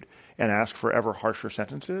prosecute and ask for ever harsher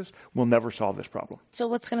sentences, will never solve this problem. So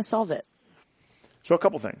what's going to solve it? So a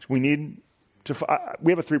couple things. We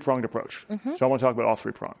have a 3-pronged approach. Mm-hmm. So I want to talk about all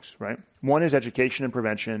 3 prongs, right? One is education and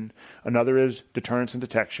prevention. Another is deterrence and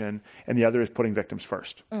detection. And the other is putting victims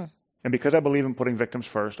first. And because I believe in putting victims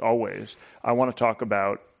first always, I want to talk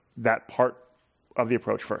about that part of the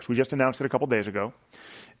approach first. We just announced it a couple days ago.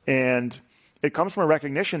 And it comes from a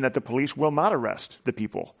recognition that the police will not arrest the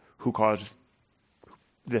people who caused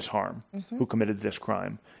this harm, who committed this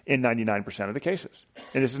crime in 99% of the cases.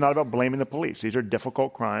 And this is not about blaming the police. These are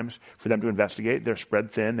difficult crimes for them to investigate. They're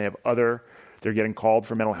spread thin. They're getting called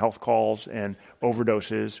for mental health calls and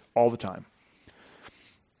overdoses all the time.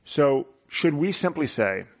 So should we simply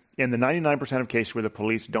say, in the 99% of cases where the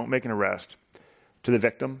police don't make an arrest, to the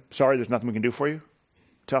victim, sorry, there's nothing we can do for you?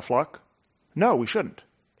 Tough luck? No, we shouldn't.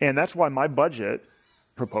 And that's why my budget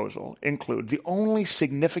proposal includes, the only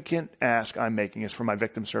significant ask I'm making is for my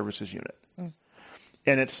victim services unit.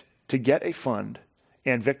 And it's to get a fund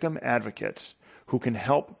and victim advocates who can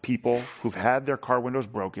help people who've had their car windows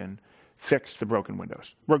broken fix the broken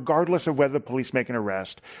windows, regardless of whether the police make an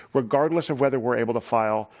arrest, regardless of whether we're able to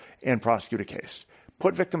file and prosecute a case.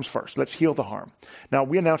 Put victims first. Let's heal the harm. Now,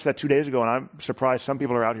 we announced that 2 days ago, and I'm surprised some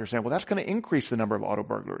people are out here saying, well, that's going to increase the number of auto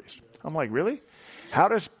burglaries. I'm like, really? How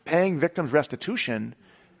does paying victims restitution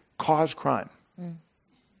cause crime?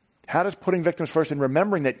 How does putting victims first and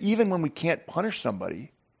remembering that even when we can't punish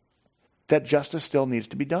somebody, that justice still needs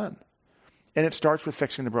to be done? And it starts with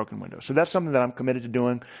fixing the broken windows. So that's something that I'm committed to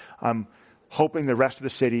doing. I'm hoping the rest of the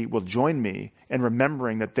city will join me in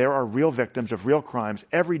remembering that there are real victims of real crimes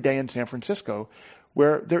every day in San Francisco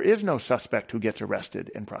where there is no suspect who gets arrested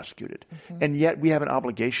and prosecuted. And yet we have an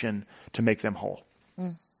obligation to make them whole.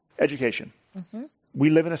 Education. We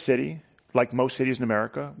live in a city, like most cities in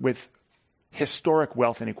America, with historic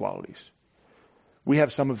wealth inequalities. We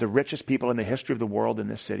have some of the richest people in the history of the world in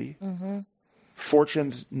this city.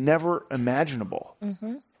 Fortunes never imaginable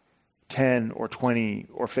 10 or 20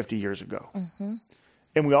 or 50 years ago.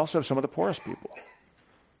 And we also have some of the poorest people.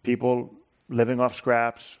 People living off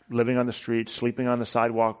scraps, living on the streets, sleeping on the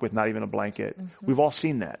sidewalk with not even a blanket. We've all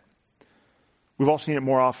seen that. We've all seen it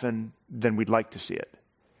more often than we'd like to see it.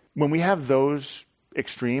 When we have those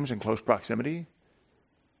extremes in close proximity,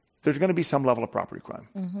 there's going to be some level of property crime.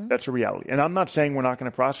 That's a reality. And I'm not saying we're not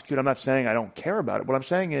going to prosecute. I'm not saying I don't care about it. What I'm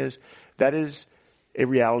saying is that is a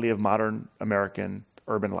reality of modern American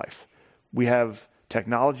urban life. We have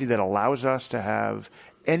technology that allows us to have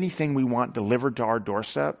anything we want delivered to our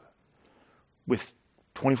doorstep with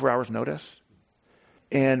 24 hours notice.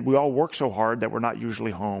 And we all work so hard that we're not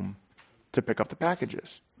usually home to pick up the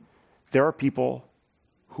packages. There are people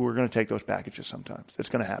who are going to take those packages sometimes. It's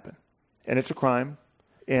going to happen. And it's a crime,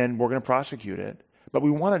 and we're going to prosecute it. But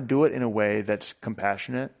we want to do it in a way that's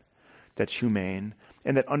compassionate, that's humane,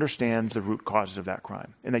 and that understands the root causes of that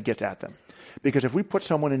crime, and that gets at them. Because if we put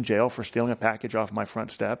someone in jail for stealing a package off my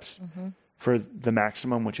front steps for the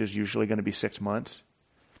maximum, which is usually going to be 6 months,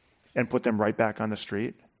 and put them right back on the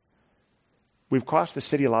street, we've cost the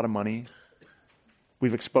city a lot of money.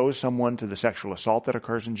 We've exposed someone to the sexual assault that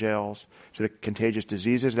occurs in jails, to the contagious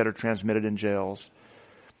diseases that are transmitted in jails.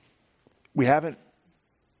 We haven't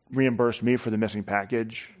reimbursed me for the missing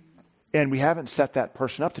package, and we haven't set that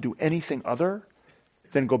person up to do anything other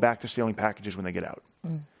than go back to stealing packages when they get out.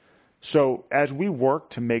 So as we work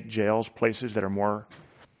to make jails places that are more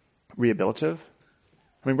rehabilitative,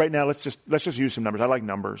 I mean, right now, let's just use some numbers. I like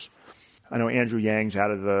numbers. I know Andrew Yang's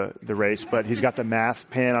out of the race, but he's got the math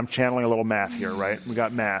pen. I'm channeling a little math here, right? We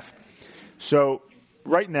got math. So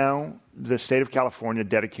right now, the state of California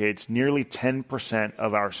dedicates nearly 10%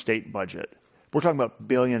 of our state budget. We're talking about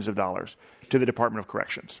billions of dollars to the Department of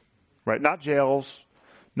Corrections, right? Not jails,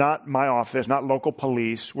 not my office, not local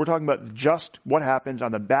police. We're talking about just what happens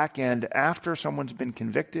on the back end after someone's been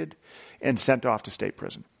convicted and sent off to state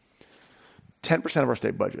prison. 10% of our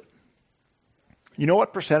state budget. You know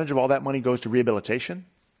what percentage of all that money goes to rehabilitation?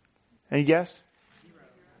 Any guess?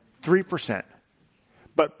 3%.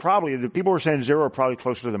 But probably, the people who are saying zero are probably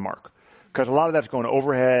closer to the mark. Because a lot of that's going to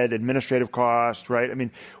overhead, administrative costs, right? I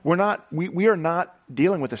mean, we are not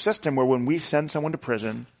dealing with a system where when we send someone to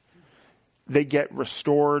prison, they get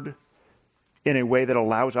restored in a way that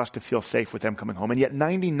allows us to feel safe with them coming home. And yet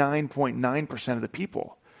 99.9% of the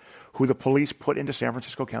people who the police put into San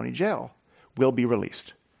Francisco County Jail will be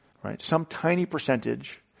released, right? Some tiny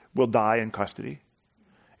percentage will die in custody,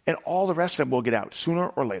 and all the rest of them will get out sooner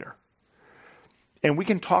or later. And we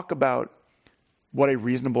can talk about what a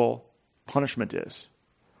reasonable punishment is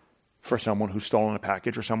for someone who's stolen a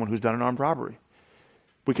package or someone who's done an armed robbery.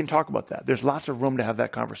 We can talk about that. There's lots of room to have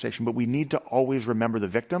that conversation, but we need to always remember the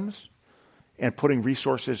victims and putting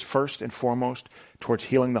resources first and foremost towards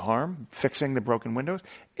healing the harm, fixing the broken windows,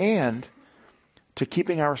 and to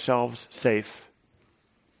keeping ourselves safe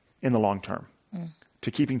in the long term,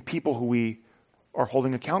 to keeping people who we are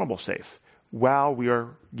holding accountable safe while we are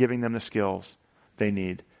giving them the skills they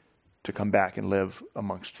need to come back and live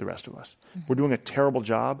amongst the rest of us. We're doing a terrible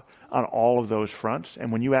job on all of those fronts.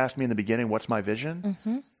 And when you asked me in the beginning, what's my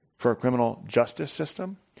vision for a criminal justice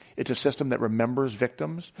system? It's a system that remembers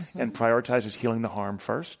victims and prioritizes healing the harm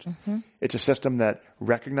first. It's a system that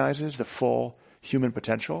recognizes the full human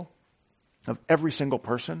potential of every single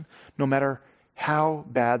person, no matter how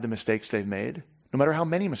bad the mistakes they've made, no matter how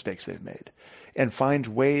many mistakes they've made, and finds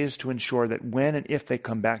ways to ensure that when and if they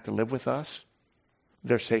come back to live with us,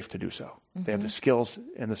 they're safe to do so. They have the skills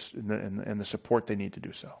and the support they need to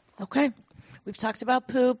do so. Okay. We've talked about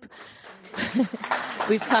poop.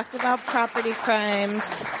 We've talked about property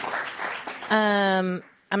crimes. I'm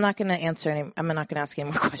not going to ask any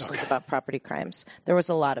more questions about property crimes. There was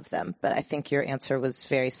a lot of them, but I think your answer was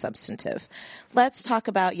very substantive. Let's talk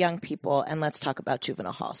about young people and let's talk about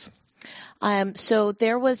juvenile halls. So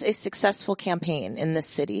there was a successful campaign in this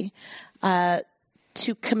city,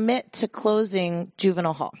 to commit to closing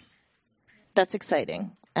juvenile hall. That's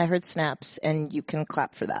exciting. I heard snaps, and you can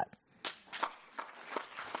clap for that.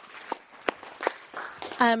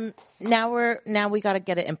 Now we got to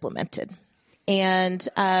get it implemented. And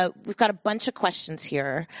we've got a bunch of questions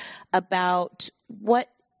here about what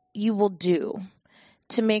you will do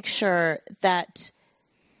to make sure that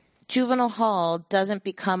juvenile hall doesn't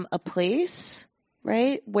become a place,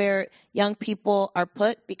 right, where young people are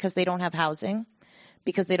put because they don't have housing,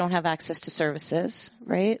 because they don't have access to services,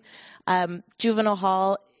 right? Juvenile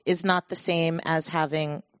hall is not the same as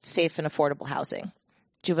having safe and affordable housing.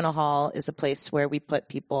 Juvenile hall is a place where we put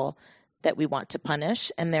people that we want to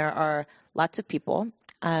punish, and there are lots of people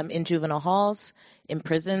in juvenile halls, in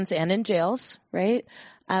prisons, and in jails, right,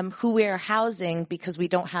 who we are housing because we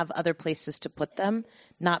don't have other places to put them,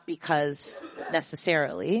 not because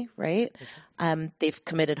necessarily, right, they've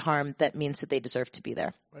committed harm that means that they deserve to be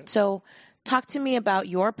there. Right. So talk to me about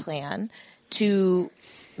your plan to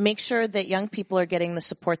make sure that young people are getting the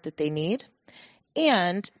support that they need,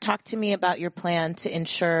 and talk to me about your plan to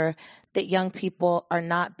ensure that young people are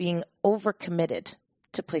not being overcommitted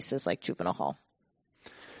to places like juvenile hall.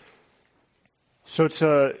 So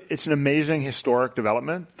it's an amazing historic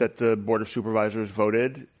development that the Board of Supervisors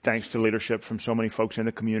voted, thanks to leadership from so many folks in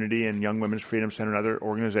the community and Young Women's Freedom Center and other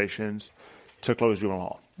organizations, to close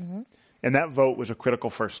juvenile hall. And that vote was a critical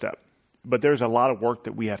first step. But there's a lot of work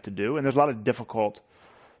that we have to do, and there's a lot of difficult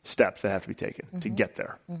steps that have to be taken to get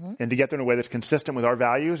there, and to get there in a way that's consistent with our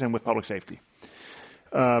values and with public safety.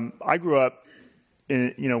 I grew up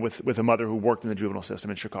with a mother who worked in the juvenile system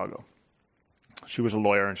in Chicago. She was a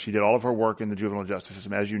lawyer, and she did all of her work in the juvenile justice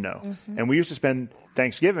system, as you know. And we used to spend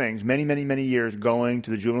Thanksgivings, many, many, many years, going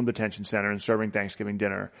to the juvenile detention center and serving Thanksgiving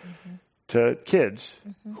dinner to kids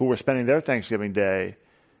who were spending their Thanksgiving day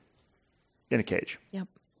in a cage. Yep.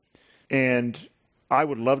 And I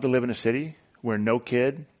would love to live in a city where no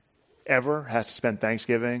kid ever has to spend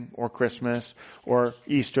Thanksgiving or Christmas or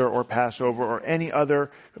Easter or Passover or any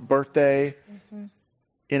other birthday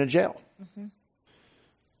in a jail.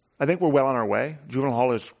 I think we're well on our way. Juvenile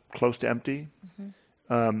hall is close to empty.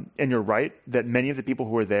 And you're right that many of the people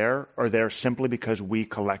who are there simply because we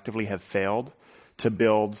collectively have failed to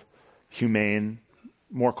build humane,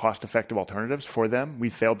 more cost-effective alternatives for them.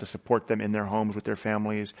 We've failed to support them in their homes with their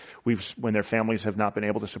families. When their families have not been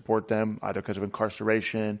able to support them, either because of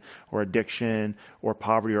incarceration or addiction or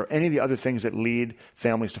poverty or any of the other things that lead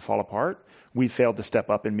families to fall apart, we failed to step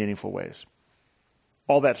up in meaningful ways.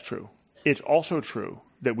 All that's true. It's also true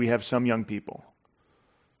that we have some young people,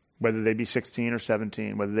 whether they be 16 or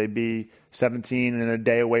 17, whether they be 17 and a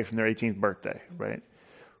day away from their 18th birthday, right,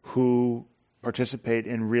 who participate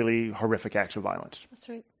in really horrific acts of violence. That's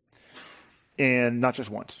right. And not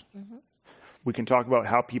just once. We can talk about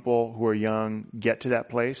how people who are young get to that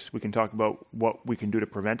place. We can talk about what we can do to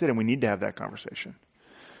prevent it, and we need to have that conversation.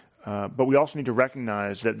 But we also need to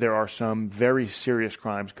recognize that there are some very serious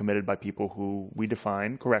crimes committed by people who we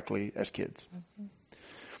define correctly as kids.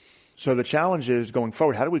 So the challenge is going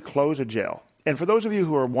forward, how do we close a jail? And for those of you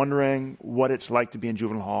who are wondering what it's like to be in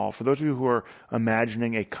juvenile hall, for those of you who are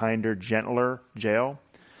imagining a kinder, gentler jail,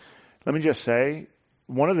 let me just say,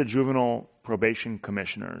 one of the juvenile probation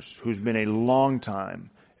commissioners who's been a long-time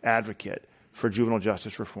advocate for juvenile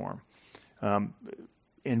justice reform,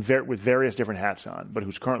 with various different hats on, but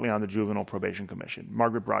who's currently on the Juvenile Probation Commission,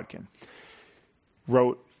 Margaret Brodkin,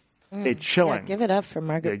 wrote a chilling... Yeah, give it up for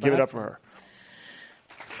Margaret Brodkin. Give it up for her.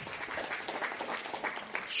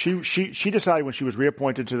 She decided when she was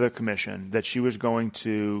reappointed to the commission that she was going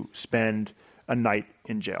to spend a night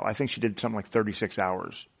in jail. I think she did something like 36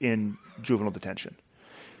 hours in juvenile detention.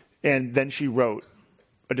 And then she wrote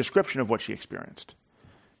a description of what she experienced.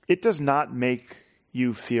 It does not make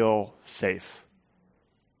you feel safe.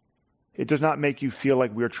 It does not make you feel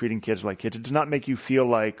like we're treating kids like kids. It does not make you feel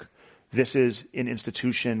like this is an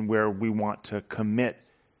institution where we want to commit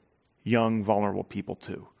young, vulnerable people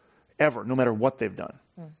to, ever, no matter what they've done.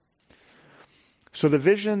 So the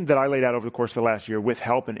vision that I laid out over the course of the last year, with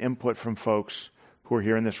help and input from folks who are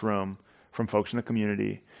here in this room, from folks in the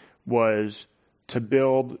community, was to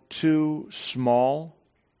build 2 small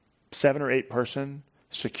 7 or 8 person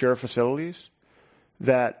secure facilities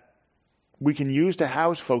that we can use to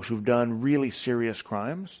house folks who've done really serious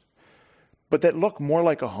crimes, but that look more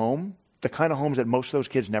like a home, the kind of homes that most of those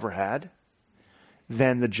kids never had,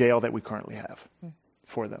 than the jail that we currently have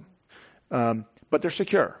for them. But they're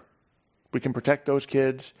secure. We can protect those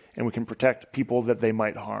kids, and we can protect people that they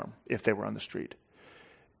might harm if they were on the street.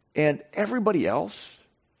 And everybody else,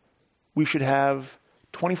 we should have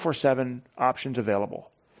 24/7 options available.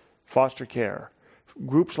 Foster care,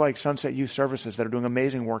 groups like Sunset Youth Services that are doing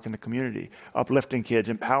amazing work in the community, uplifting kids,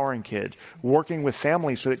 empowering kids, working with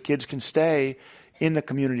families so that kids can stay in the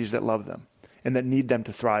communities that love them and that need them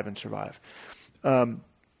to thrive and survive.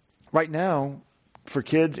 Right now, for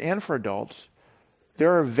kids and for adults,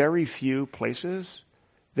 there are very few places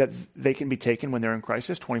that they can be taken when they're in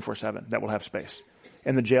crisis 24/7 that will have space.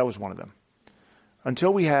 And the jail is one of them.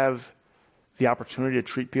 Until we have the opportunity to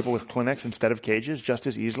treat people with clinics instead of cages just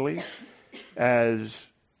as easily as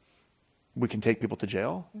we can take people to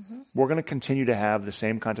jail, we're going to continue to have the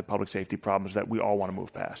same kinds of public safety problems that we all want to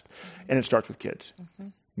move past. And it starts with kids.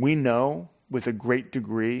 We know with a great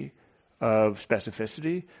degree of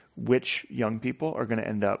specificity which young people are going to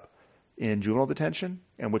end up in juvenile detention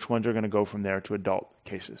and which ones are going to go from there to adult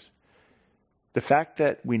cases. The fact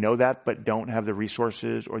that we know that but don't have the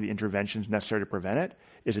resources or the interventions necessary to prevent it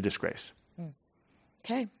is a disgrace.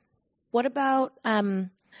 Okay. What about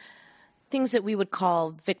things that we would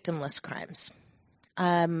call victimless crimes?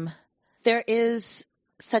 There is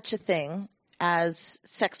such a thing as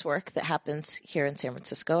sex work that happens here in San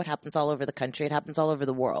Francisco. It happens all over the country. It happens all over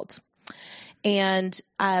the world. And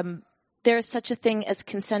there is such a thing as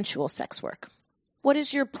consensual sex work. What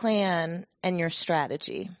is your plan and your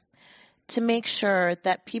strategy to make sure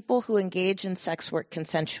that people who engage in sex work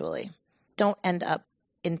consensually don't end up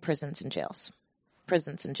in prisons and jails?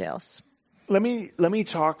 Let me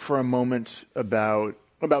talk for a moment about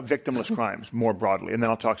victimless crimes more broadly, and then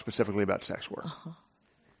I'll talk specifically about sex work.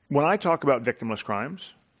 When I talk about victimless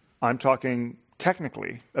crimes, I'm talking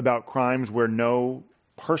technically about crimes where no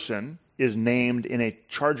person is named in a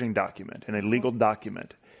charging document, in a legal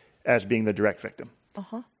document, as being the direct victim.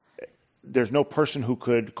 There's no person who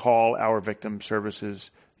could call our victim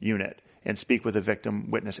services unit and speak with a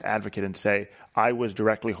victim witness advocate and say, I was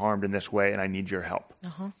directly harmed in this way and I need your help.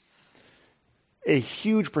 A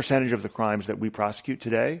huge percentage of the crimes that we prosecute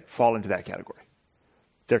today fall into that category.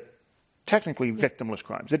 They're technically victimless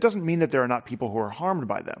crimes. It doesn't mean that there are not people who are harmed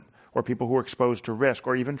by them or people who are exposed to risk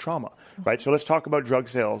or even trauma, right? So let's talk about drug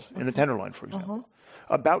sales in the Tenderloin, for example.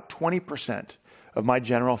 About 20% of my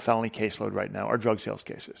general felony caseload right now are drug sales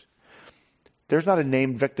cases. There's not a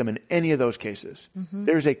named victim in any of those cases.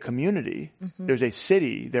 There's a community, there's a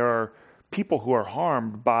city, there are people who are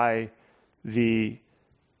harmed by the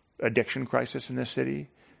addiction crisis in this city,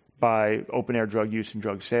 by open-air drug use and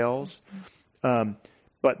drug sales.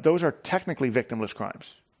 But those are technically victimless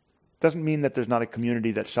crimes. Doesn't mean that there's not a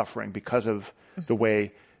community that's suffering because of the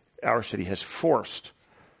way our city has forced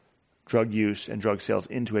drug use and drug sales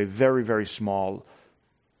into a very, very small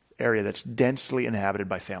area that's densely inhabited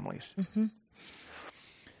by families.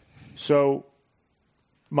 So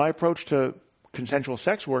my approach to consensual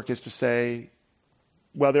sex work is to say,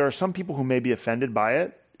 well, there are some people who may be offended by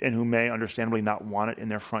it and who may understandably not want it in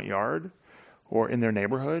their front yard or in their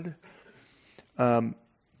neighborhood.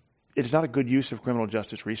 It is not a good use of criminal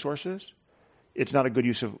justice resources. It's not a good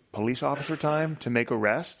use of police officer time to make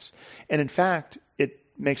arrests. And in fact, it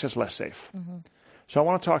makes us less safe. So I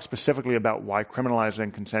want to talk specifically about why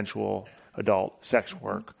criminalizing consensual adult sex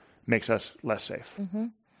work makes us less safe.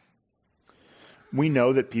 We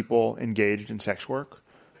know that people engaged in sex work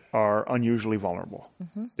are unusually vulnerable.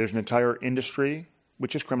 There's an entire industry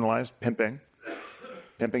which is criminalized, pimping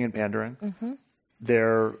and pandering.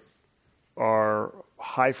 There are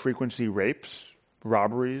high-frequency rapes,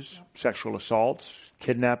 robberies, sexual assaults,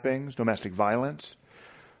 kidnappings, domestic violence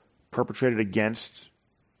perpetrated against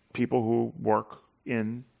people who work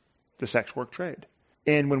in the sex work trade.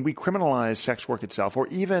 And when we criminalize sex work itself, or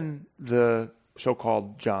even the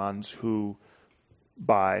so-called Johns who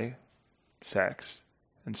buy sex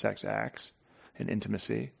and sex acts and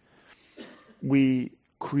intimacy, we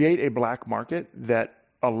create a black market that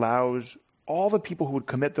allows all the people who would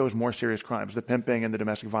commit those more serious crimes, the pimping and the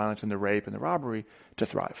domestic violence and the rape and the robbery, to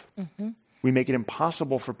thrive. We make it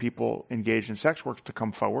impossible for people engaged in sex work to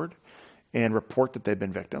come forward and report that they've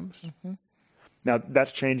been victims. Now,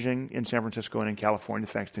 that's changing in San Francisco and in California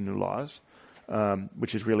thanks to new laws,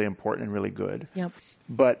 which is really important and really good.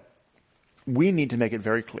 But we need to make it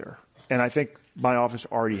very clear, and I think my office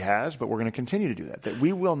already has, but we're going to continue to do that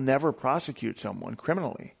we will never prosecute someone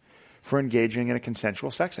criminally for engaging in a consensual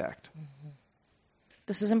sex act.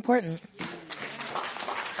 This is important.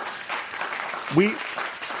 We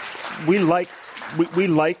like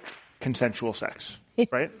consensual sex,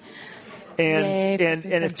 right? And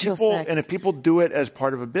if people do it as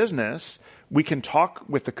part of a business, we can talk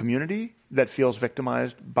with the community that feels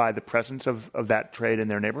victimized by the presence of that trade in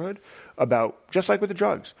their neighborhood about, just like with the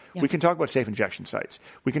drugs, we can talk about safe injection sites.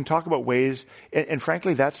 We can talk about ways, and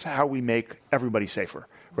frankly, that's how we make everybody safer,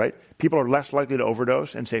 right? People are less likely to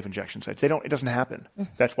overdose in safe injection sites. It doesn't happen.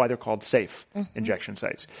 That's why they're called safe injection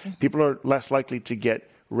sites. People are less likely to get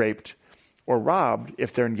raped or robbed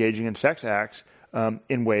if they're engaging in sex acts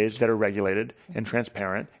in ways that are regulated and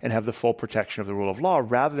transparent and have the full protection of the rule of law,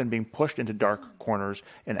 rather than being pushed into dark corners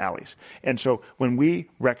and alleys. And so when we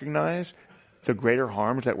recognize the greater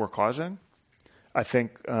harms that we're causing, I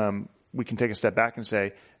think we can take a step back and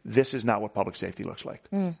say, this is not what public safety looks like.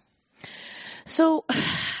 So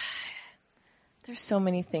there's so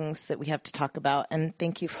many things that we have to talk about, and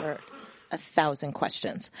thank you for 1,000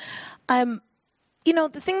 questions.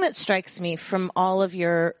 The thing that strikes me from all of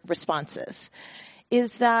your responses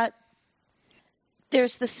is that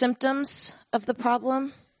there's the symptoms of the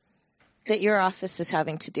problem that your office is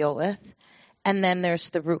having to deal with, and then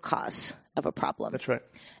there's the root cause of a problem. That's right.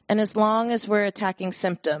 And as long as we're attacking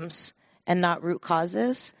symptoms and not root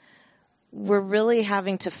causes, we're really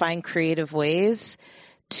having to find creative ways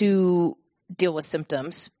to deal with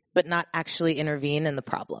symptoms, but not actually intervene in the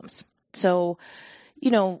problems. So,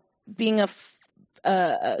 being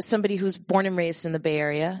somebody who's born and raised in the Bay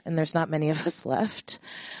Area, and there's not many of us left,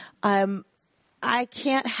 I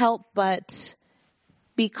can't help but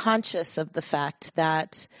be conscious of the fact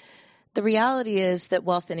that the reality is that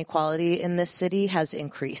wealth inequality in this city has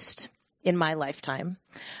increased in my lifetime.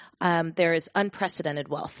 There is unprecedented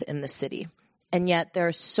wealth in this city, and yet there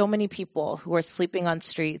are so many people who are sleeping on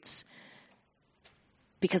streets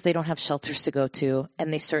because they don't have shelters to go to,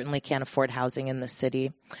 and they certainly can't afford housing in the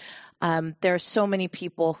city. There are so many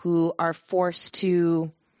people who are forced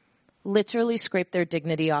to literally scrape their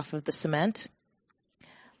dignity off of the cement,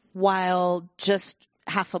 while just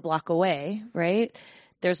half a block away, right,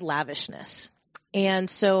 there's lavishness. And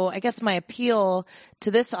so I guess my appeal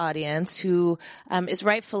to this audience who is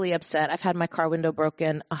rightfully upset, I've had my car window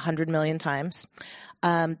broken 100 million times.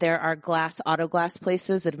 There are auto glass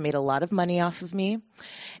places that have made a lot of money off of me.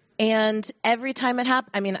 And every time it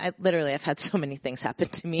happens, I mean, I've had so many things happen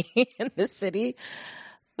to me in this city.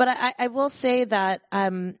 But I will say that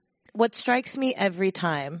what strikes me every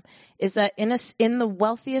time is that in the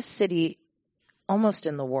wealthiest city almost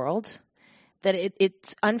in the world, that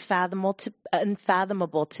it's unfathomable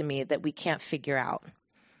to me that we can't figure out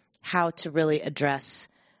how to really address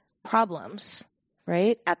problems,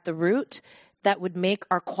 right, at the root that would make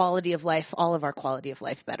our quality of life, all of our quality of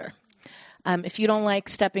life, better. If you don't like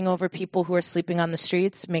stepping over people who are sleeping on the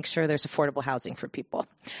streets, make sure there's affordable housing for people.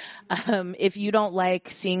 If you don't like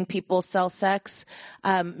seeing people sell sex,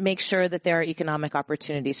 make sure that there are economic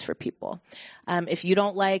opportunities for people. If you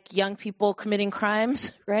don't like young people committing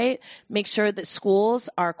crimes, right, make sure that schools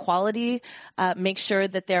are quality. Make sure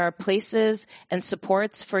that there are places and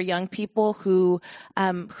supports for young people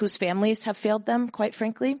whose families have failed them, quite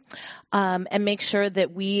frankly. And make sure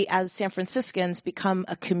that we as San Franciscans become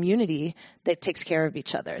a community that takes care of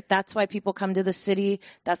each other. That's why people come to the city.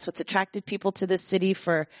 That's what's attracted people to this city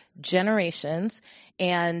for generations,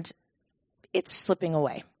 and it's slipping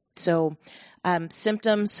away. So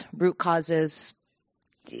symptoms, root causes,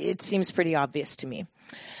 it seems pretty obvious to me.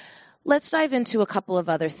 Let's dive into a couple of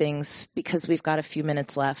other things because we've got a few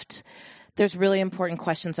minutes left. There's really important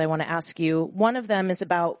questions I want to ask you. One of them is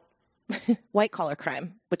about white-collar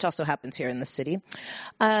crime, which also happens here in the city.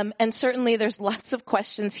 And certainly there's lots of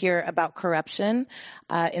questions here about corruption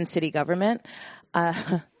in city government.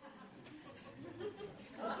 I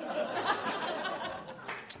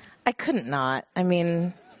couldn't not. I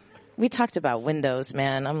mean, we talked about windows,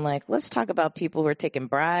 man. I'm like, let's talk about people who are taking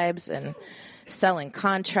bribes and selling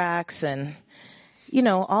contracts and, you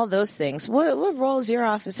know, all those things. What role does your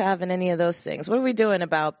office have in any of those things? What are we doing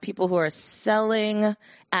about people who are selling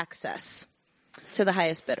access to the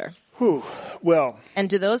highest bidder? Well. And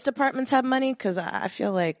do those departments have money? Because I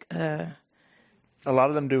feel like a lot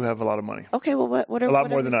of them do have a lot of money. Okay, well, what are a lot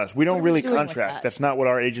more than us? We don't really contract. That's not what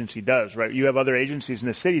our agency does, right? You have other agencies in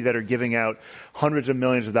the city that are giving out hundreds of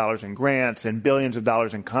millions of dollars in grants and billions of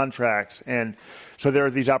dollars in contracts, and so there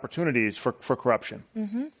are these opportunities for corruption.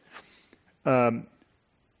 Mm-hmm.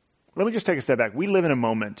 Let me just take a step back. We live in a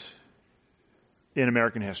moment in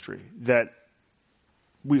American history that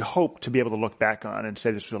we hope to be able to look back on and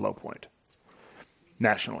say this was a low point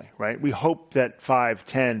nationally, right? We hope that 5,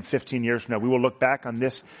 10, 15 years from now, we will look back on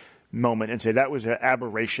this moment and say that was an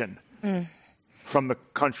aberration from the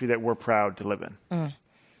country that we're proud to live in.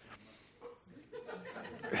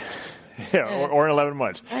 Or in 11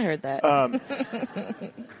 months. I heard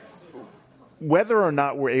that. Whether or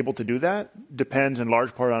not we're able to do that depends in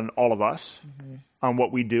large part on all of us, on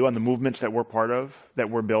what we do, on the movements that we're part of,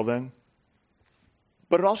 that we're building.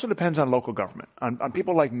 But it also depends on local government, on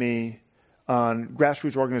people like me, on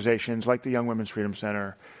grassroots organizations like the Young Women's Freedom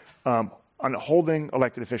Center, on holding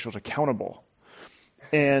elected officials accountable.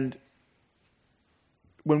 And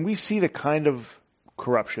when we see the kind of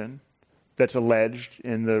corruption that's alleged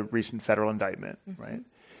in the recent federal indictment, right,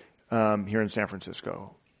 here in San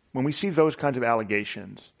Francisco, when we see those kinds of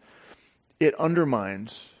allegations, it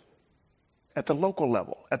undermines at the local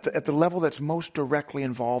level, at the level that's most directly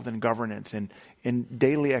involved in governance and in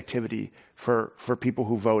daily activity for people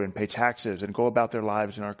who vote and pay taxes and go about their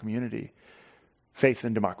lives in our community, faith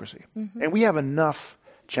in democracy. Mm-hmm. And we have enough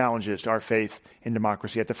challenges to our faith in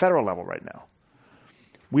democracy at the federal level right now.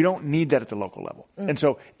 We don't need that at the local level. Mm-hmm. And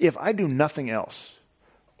so if I do nothing else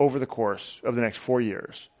over the course of the next 4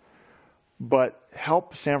 years, but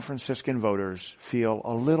help San Franciscan voters feel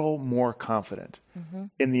a little more confident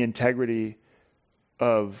in the integrity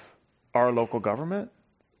of our local government,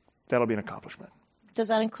 that'll be an accomplishment. Does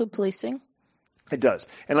that include policing? It does.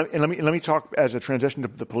 And let me talk as a transition to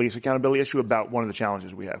the police accountability issue about one of the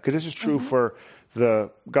challenges we have, because this is true for the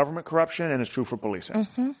government corruption and it's true for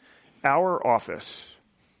policing. Our office,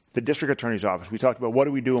 the district attorney's office, we talked about what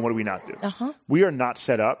do we do and what do we not do. We are not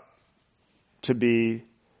set up to be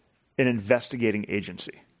an investigating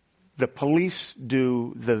agency. The police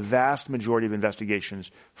do the vast majority of investigations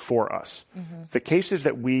for us. The cases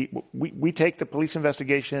that we take the police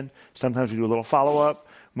investigation, sometimes we do a little follow-up,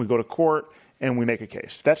 we go to court, and we make a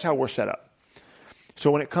case. That's how we're set up. So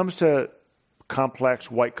when it comes to complex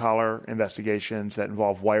white-collar investigations that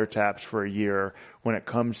involve wiretaps for a year when it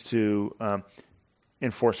comes to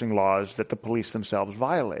enforcing laws that the police themselves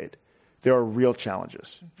violate. There are real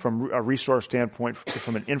challenges from a resource standpoint,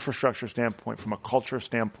 from an infrastructure standpoint, from a culture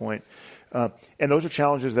standpoint. And those are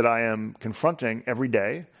challenges that I am confronting every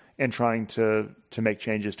day and trying to make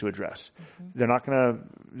changes to address. They're not going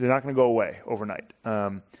to go away overnight.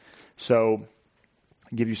 So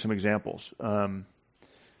I'll give you some examples.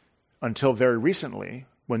 Until very recently,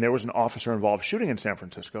 when there was an officer-involved shooting in San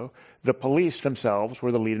Francisco, the police themselves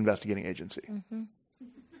were the lead investigating agency.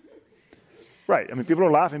 Right. I mean, people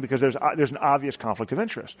are laughing because there's an obvious conflict of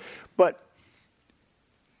interest. But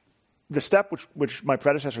the step which my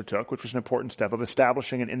predecessor took, which was an important step of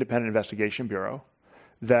establishing an independent investigation bureau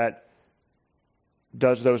that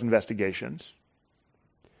does those investigations,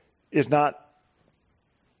 is not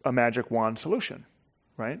a magic wand solution,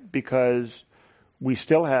 right? Because we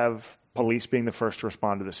still have police being the first to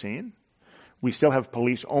respond to the scene. We still have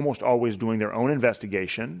police almost always doing their own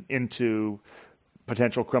investigation into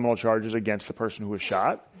potential criminal charges against the person who was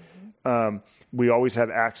shot. We always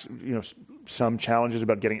have some challenges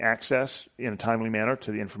about getting access in a timely manner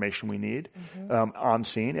to the information we need on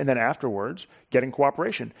scene. And then afterwards, getting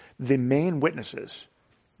cooperation. The main witnesses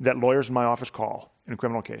that lawyers in my office call in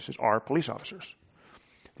criminal cases are police officers.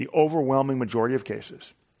 The overwhelming majority of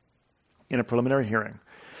cases in a preliminary hearing,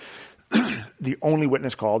 the only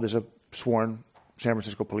witness called is a sworn San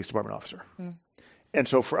Francisco Police Department officer. And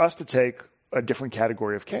so for us to take a different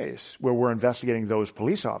category of case where we're investigating those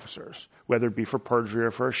police officers, whether it be for perjury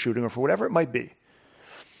or for a shooting or for whatever it might be,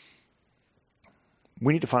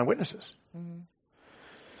 we need to find witnesses.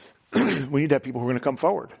 We need to have people who are going to come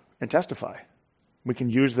forward and testify. We can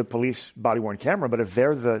use the police body-worn camera, but if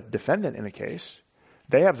they're the defendant in a case,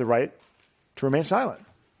 they have the right to remain silent.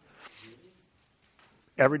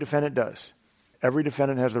 Every defendant does. Every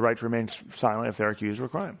defendant has the right to remain silent if they're accused of a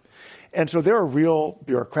crime. And so there are real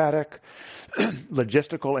bureaucratic,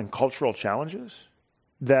 logistical, and cultural challenges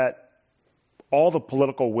that all the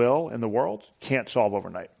political will in the world can't solve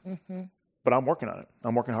overnight. But I'm working on it.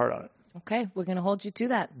 I'm working hard on it. Okay, we're going to hold you to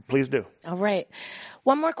that. Please do. All right.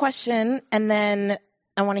 One more question, and then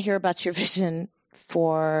I want to hear about your vision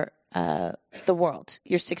for the world,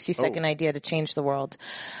 your 60-second idea to change the world.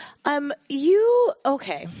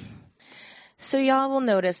 Okay. So y'all will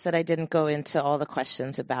notice that I didn't go into all the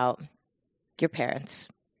questions about your parents,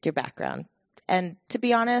 your background. And to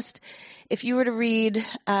be honest, if you were to read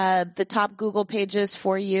the top Google pages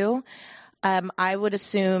for you, I would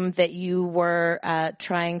assume that you were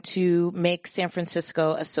trying to make San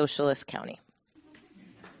Francisco a socialist county.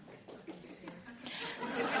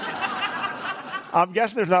 I'm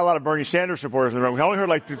guessing there's not a lot of Bernie Sanders supporters in the room. We only heard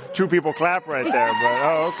like two people clap right there. But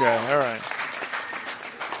okay, all right.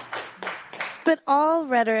 But all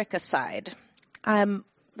rhetoric aside,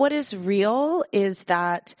 what is real is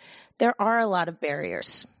that there are a lot of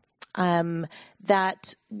barriers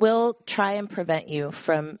that will try and prevent you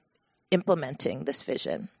from implementing this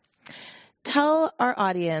vision. Tell our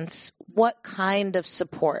audience what kind of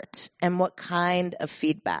support and what kind of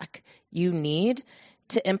feedback you need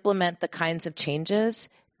to implement the kinds of changes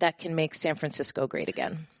that can make San Francisco great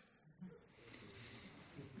again.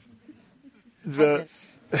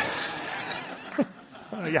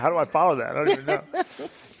 How do I follow that? I don't even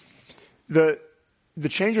know. The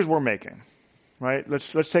changes we're making, right?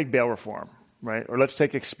 Let's take bail reform, right? Or let's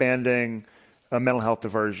take expanding mental health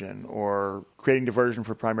diversion or creating diversion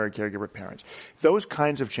for primary caregiver parents. Those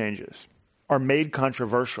kinds of changes are made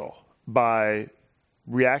controversial by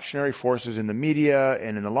reactionary forces in the media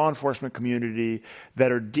and in the law enforcement community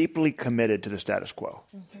that are deeply committed to the status quo,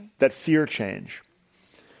 that fear change.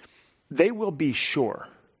 They will be sure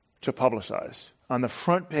to publicize on the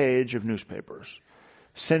front page of newspapers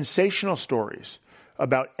sensational stories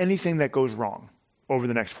about anything that goes wrong over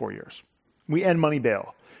the next 4 years. We end money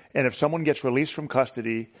bail. And if someone gets released from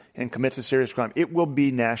custody and commits a serious crime, it will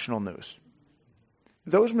be national news.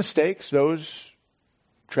 Those mistakes, those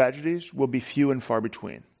tragedies will be few and far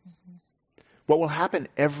between. What will happen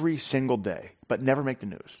every single day, but never make the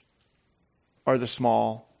news, are the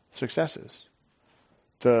small successes.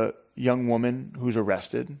 The young woman who's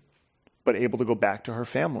arrested, but able to go back to her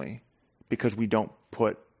family because we don't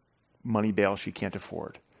put money bail she can't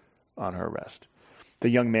afford on her arrest. The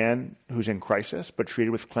young man who's in crisis, but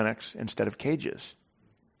treated with clinics instead of cages.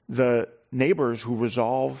 The neighbors who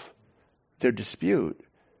resolve their dispute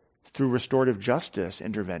through restorative justice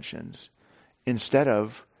interventions instead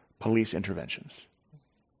of police interventions.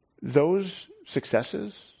 Those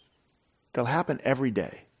successes, they'll happen every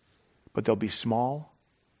day, but they'll be small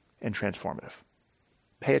and transformative.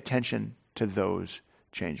 Pay attention to those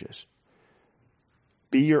changes.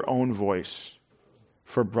 Be your own voice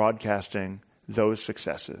for broadcasting those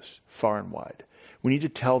successes far and wide. We need to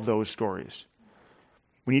tell those stories.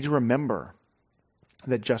 We need to remember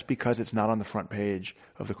that just because it's not on the front page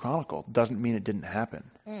of the Chronicle doesn't mean it didn't happen,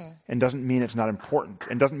 and doesn't mean it's not important,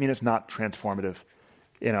 and doesn't mean it's not transformative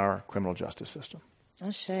in our criminal justice system.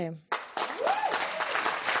 Oh, shame.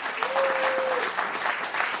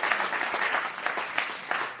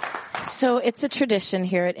 So it's a tradition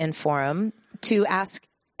here at Inforum to ask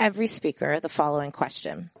every speaker the following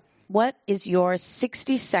question. What is your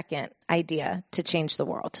 60-second idea to change the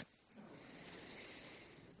world?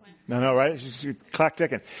 No, right? It's just clock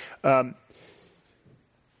ticking. I'm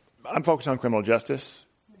focused on criminal justice,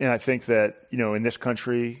 and I think that, in this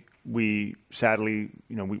country, we sadly,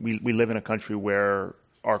 we live in a country where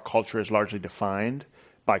our culture is largely defined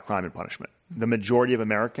by crime and punishment. The majority of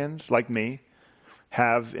Americans, like me,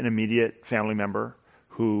 have an immediate family member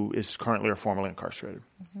who is currently or formerly incarcerated.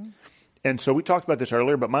 Mm-hmm. And so we talked about this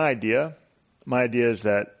earlier, but my idea is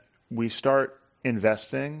that we start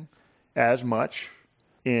investing as much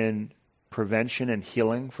in prevention and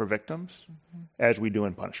healing for victims as we do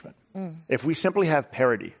in punishment. If we simply have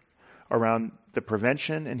parity around the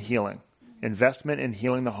prevention and healing, investment in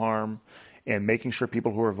healing the harm and making sure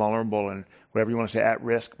people who are vulnerable and whatever you want to say, at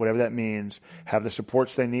risk, whatever that means, have the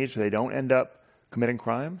supports they need so they don't end up committing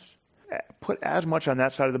crimes, put as much on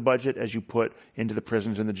that side of the budget as you put into the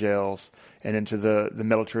prisons and the jails and into the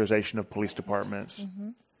militarization of police departments.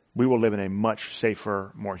 We will live in a much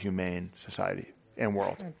safer, more humane society and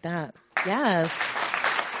world. Like that. Yes.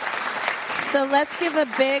 So let's give a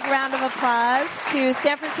big round of applause to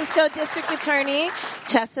San Francisco District Attorney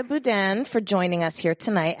Chesa Boudin for joining us here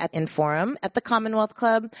tonight at Inforum at the Commonwealth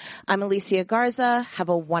Club. I'm Alicia Garza. Have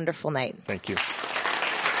a wonderful night. Thank you.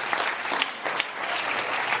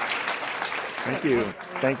 Thank you.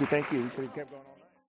 We could have kept going on.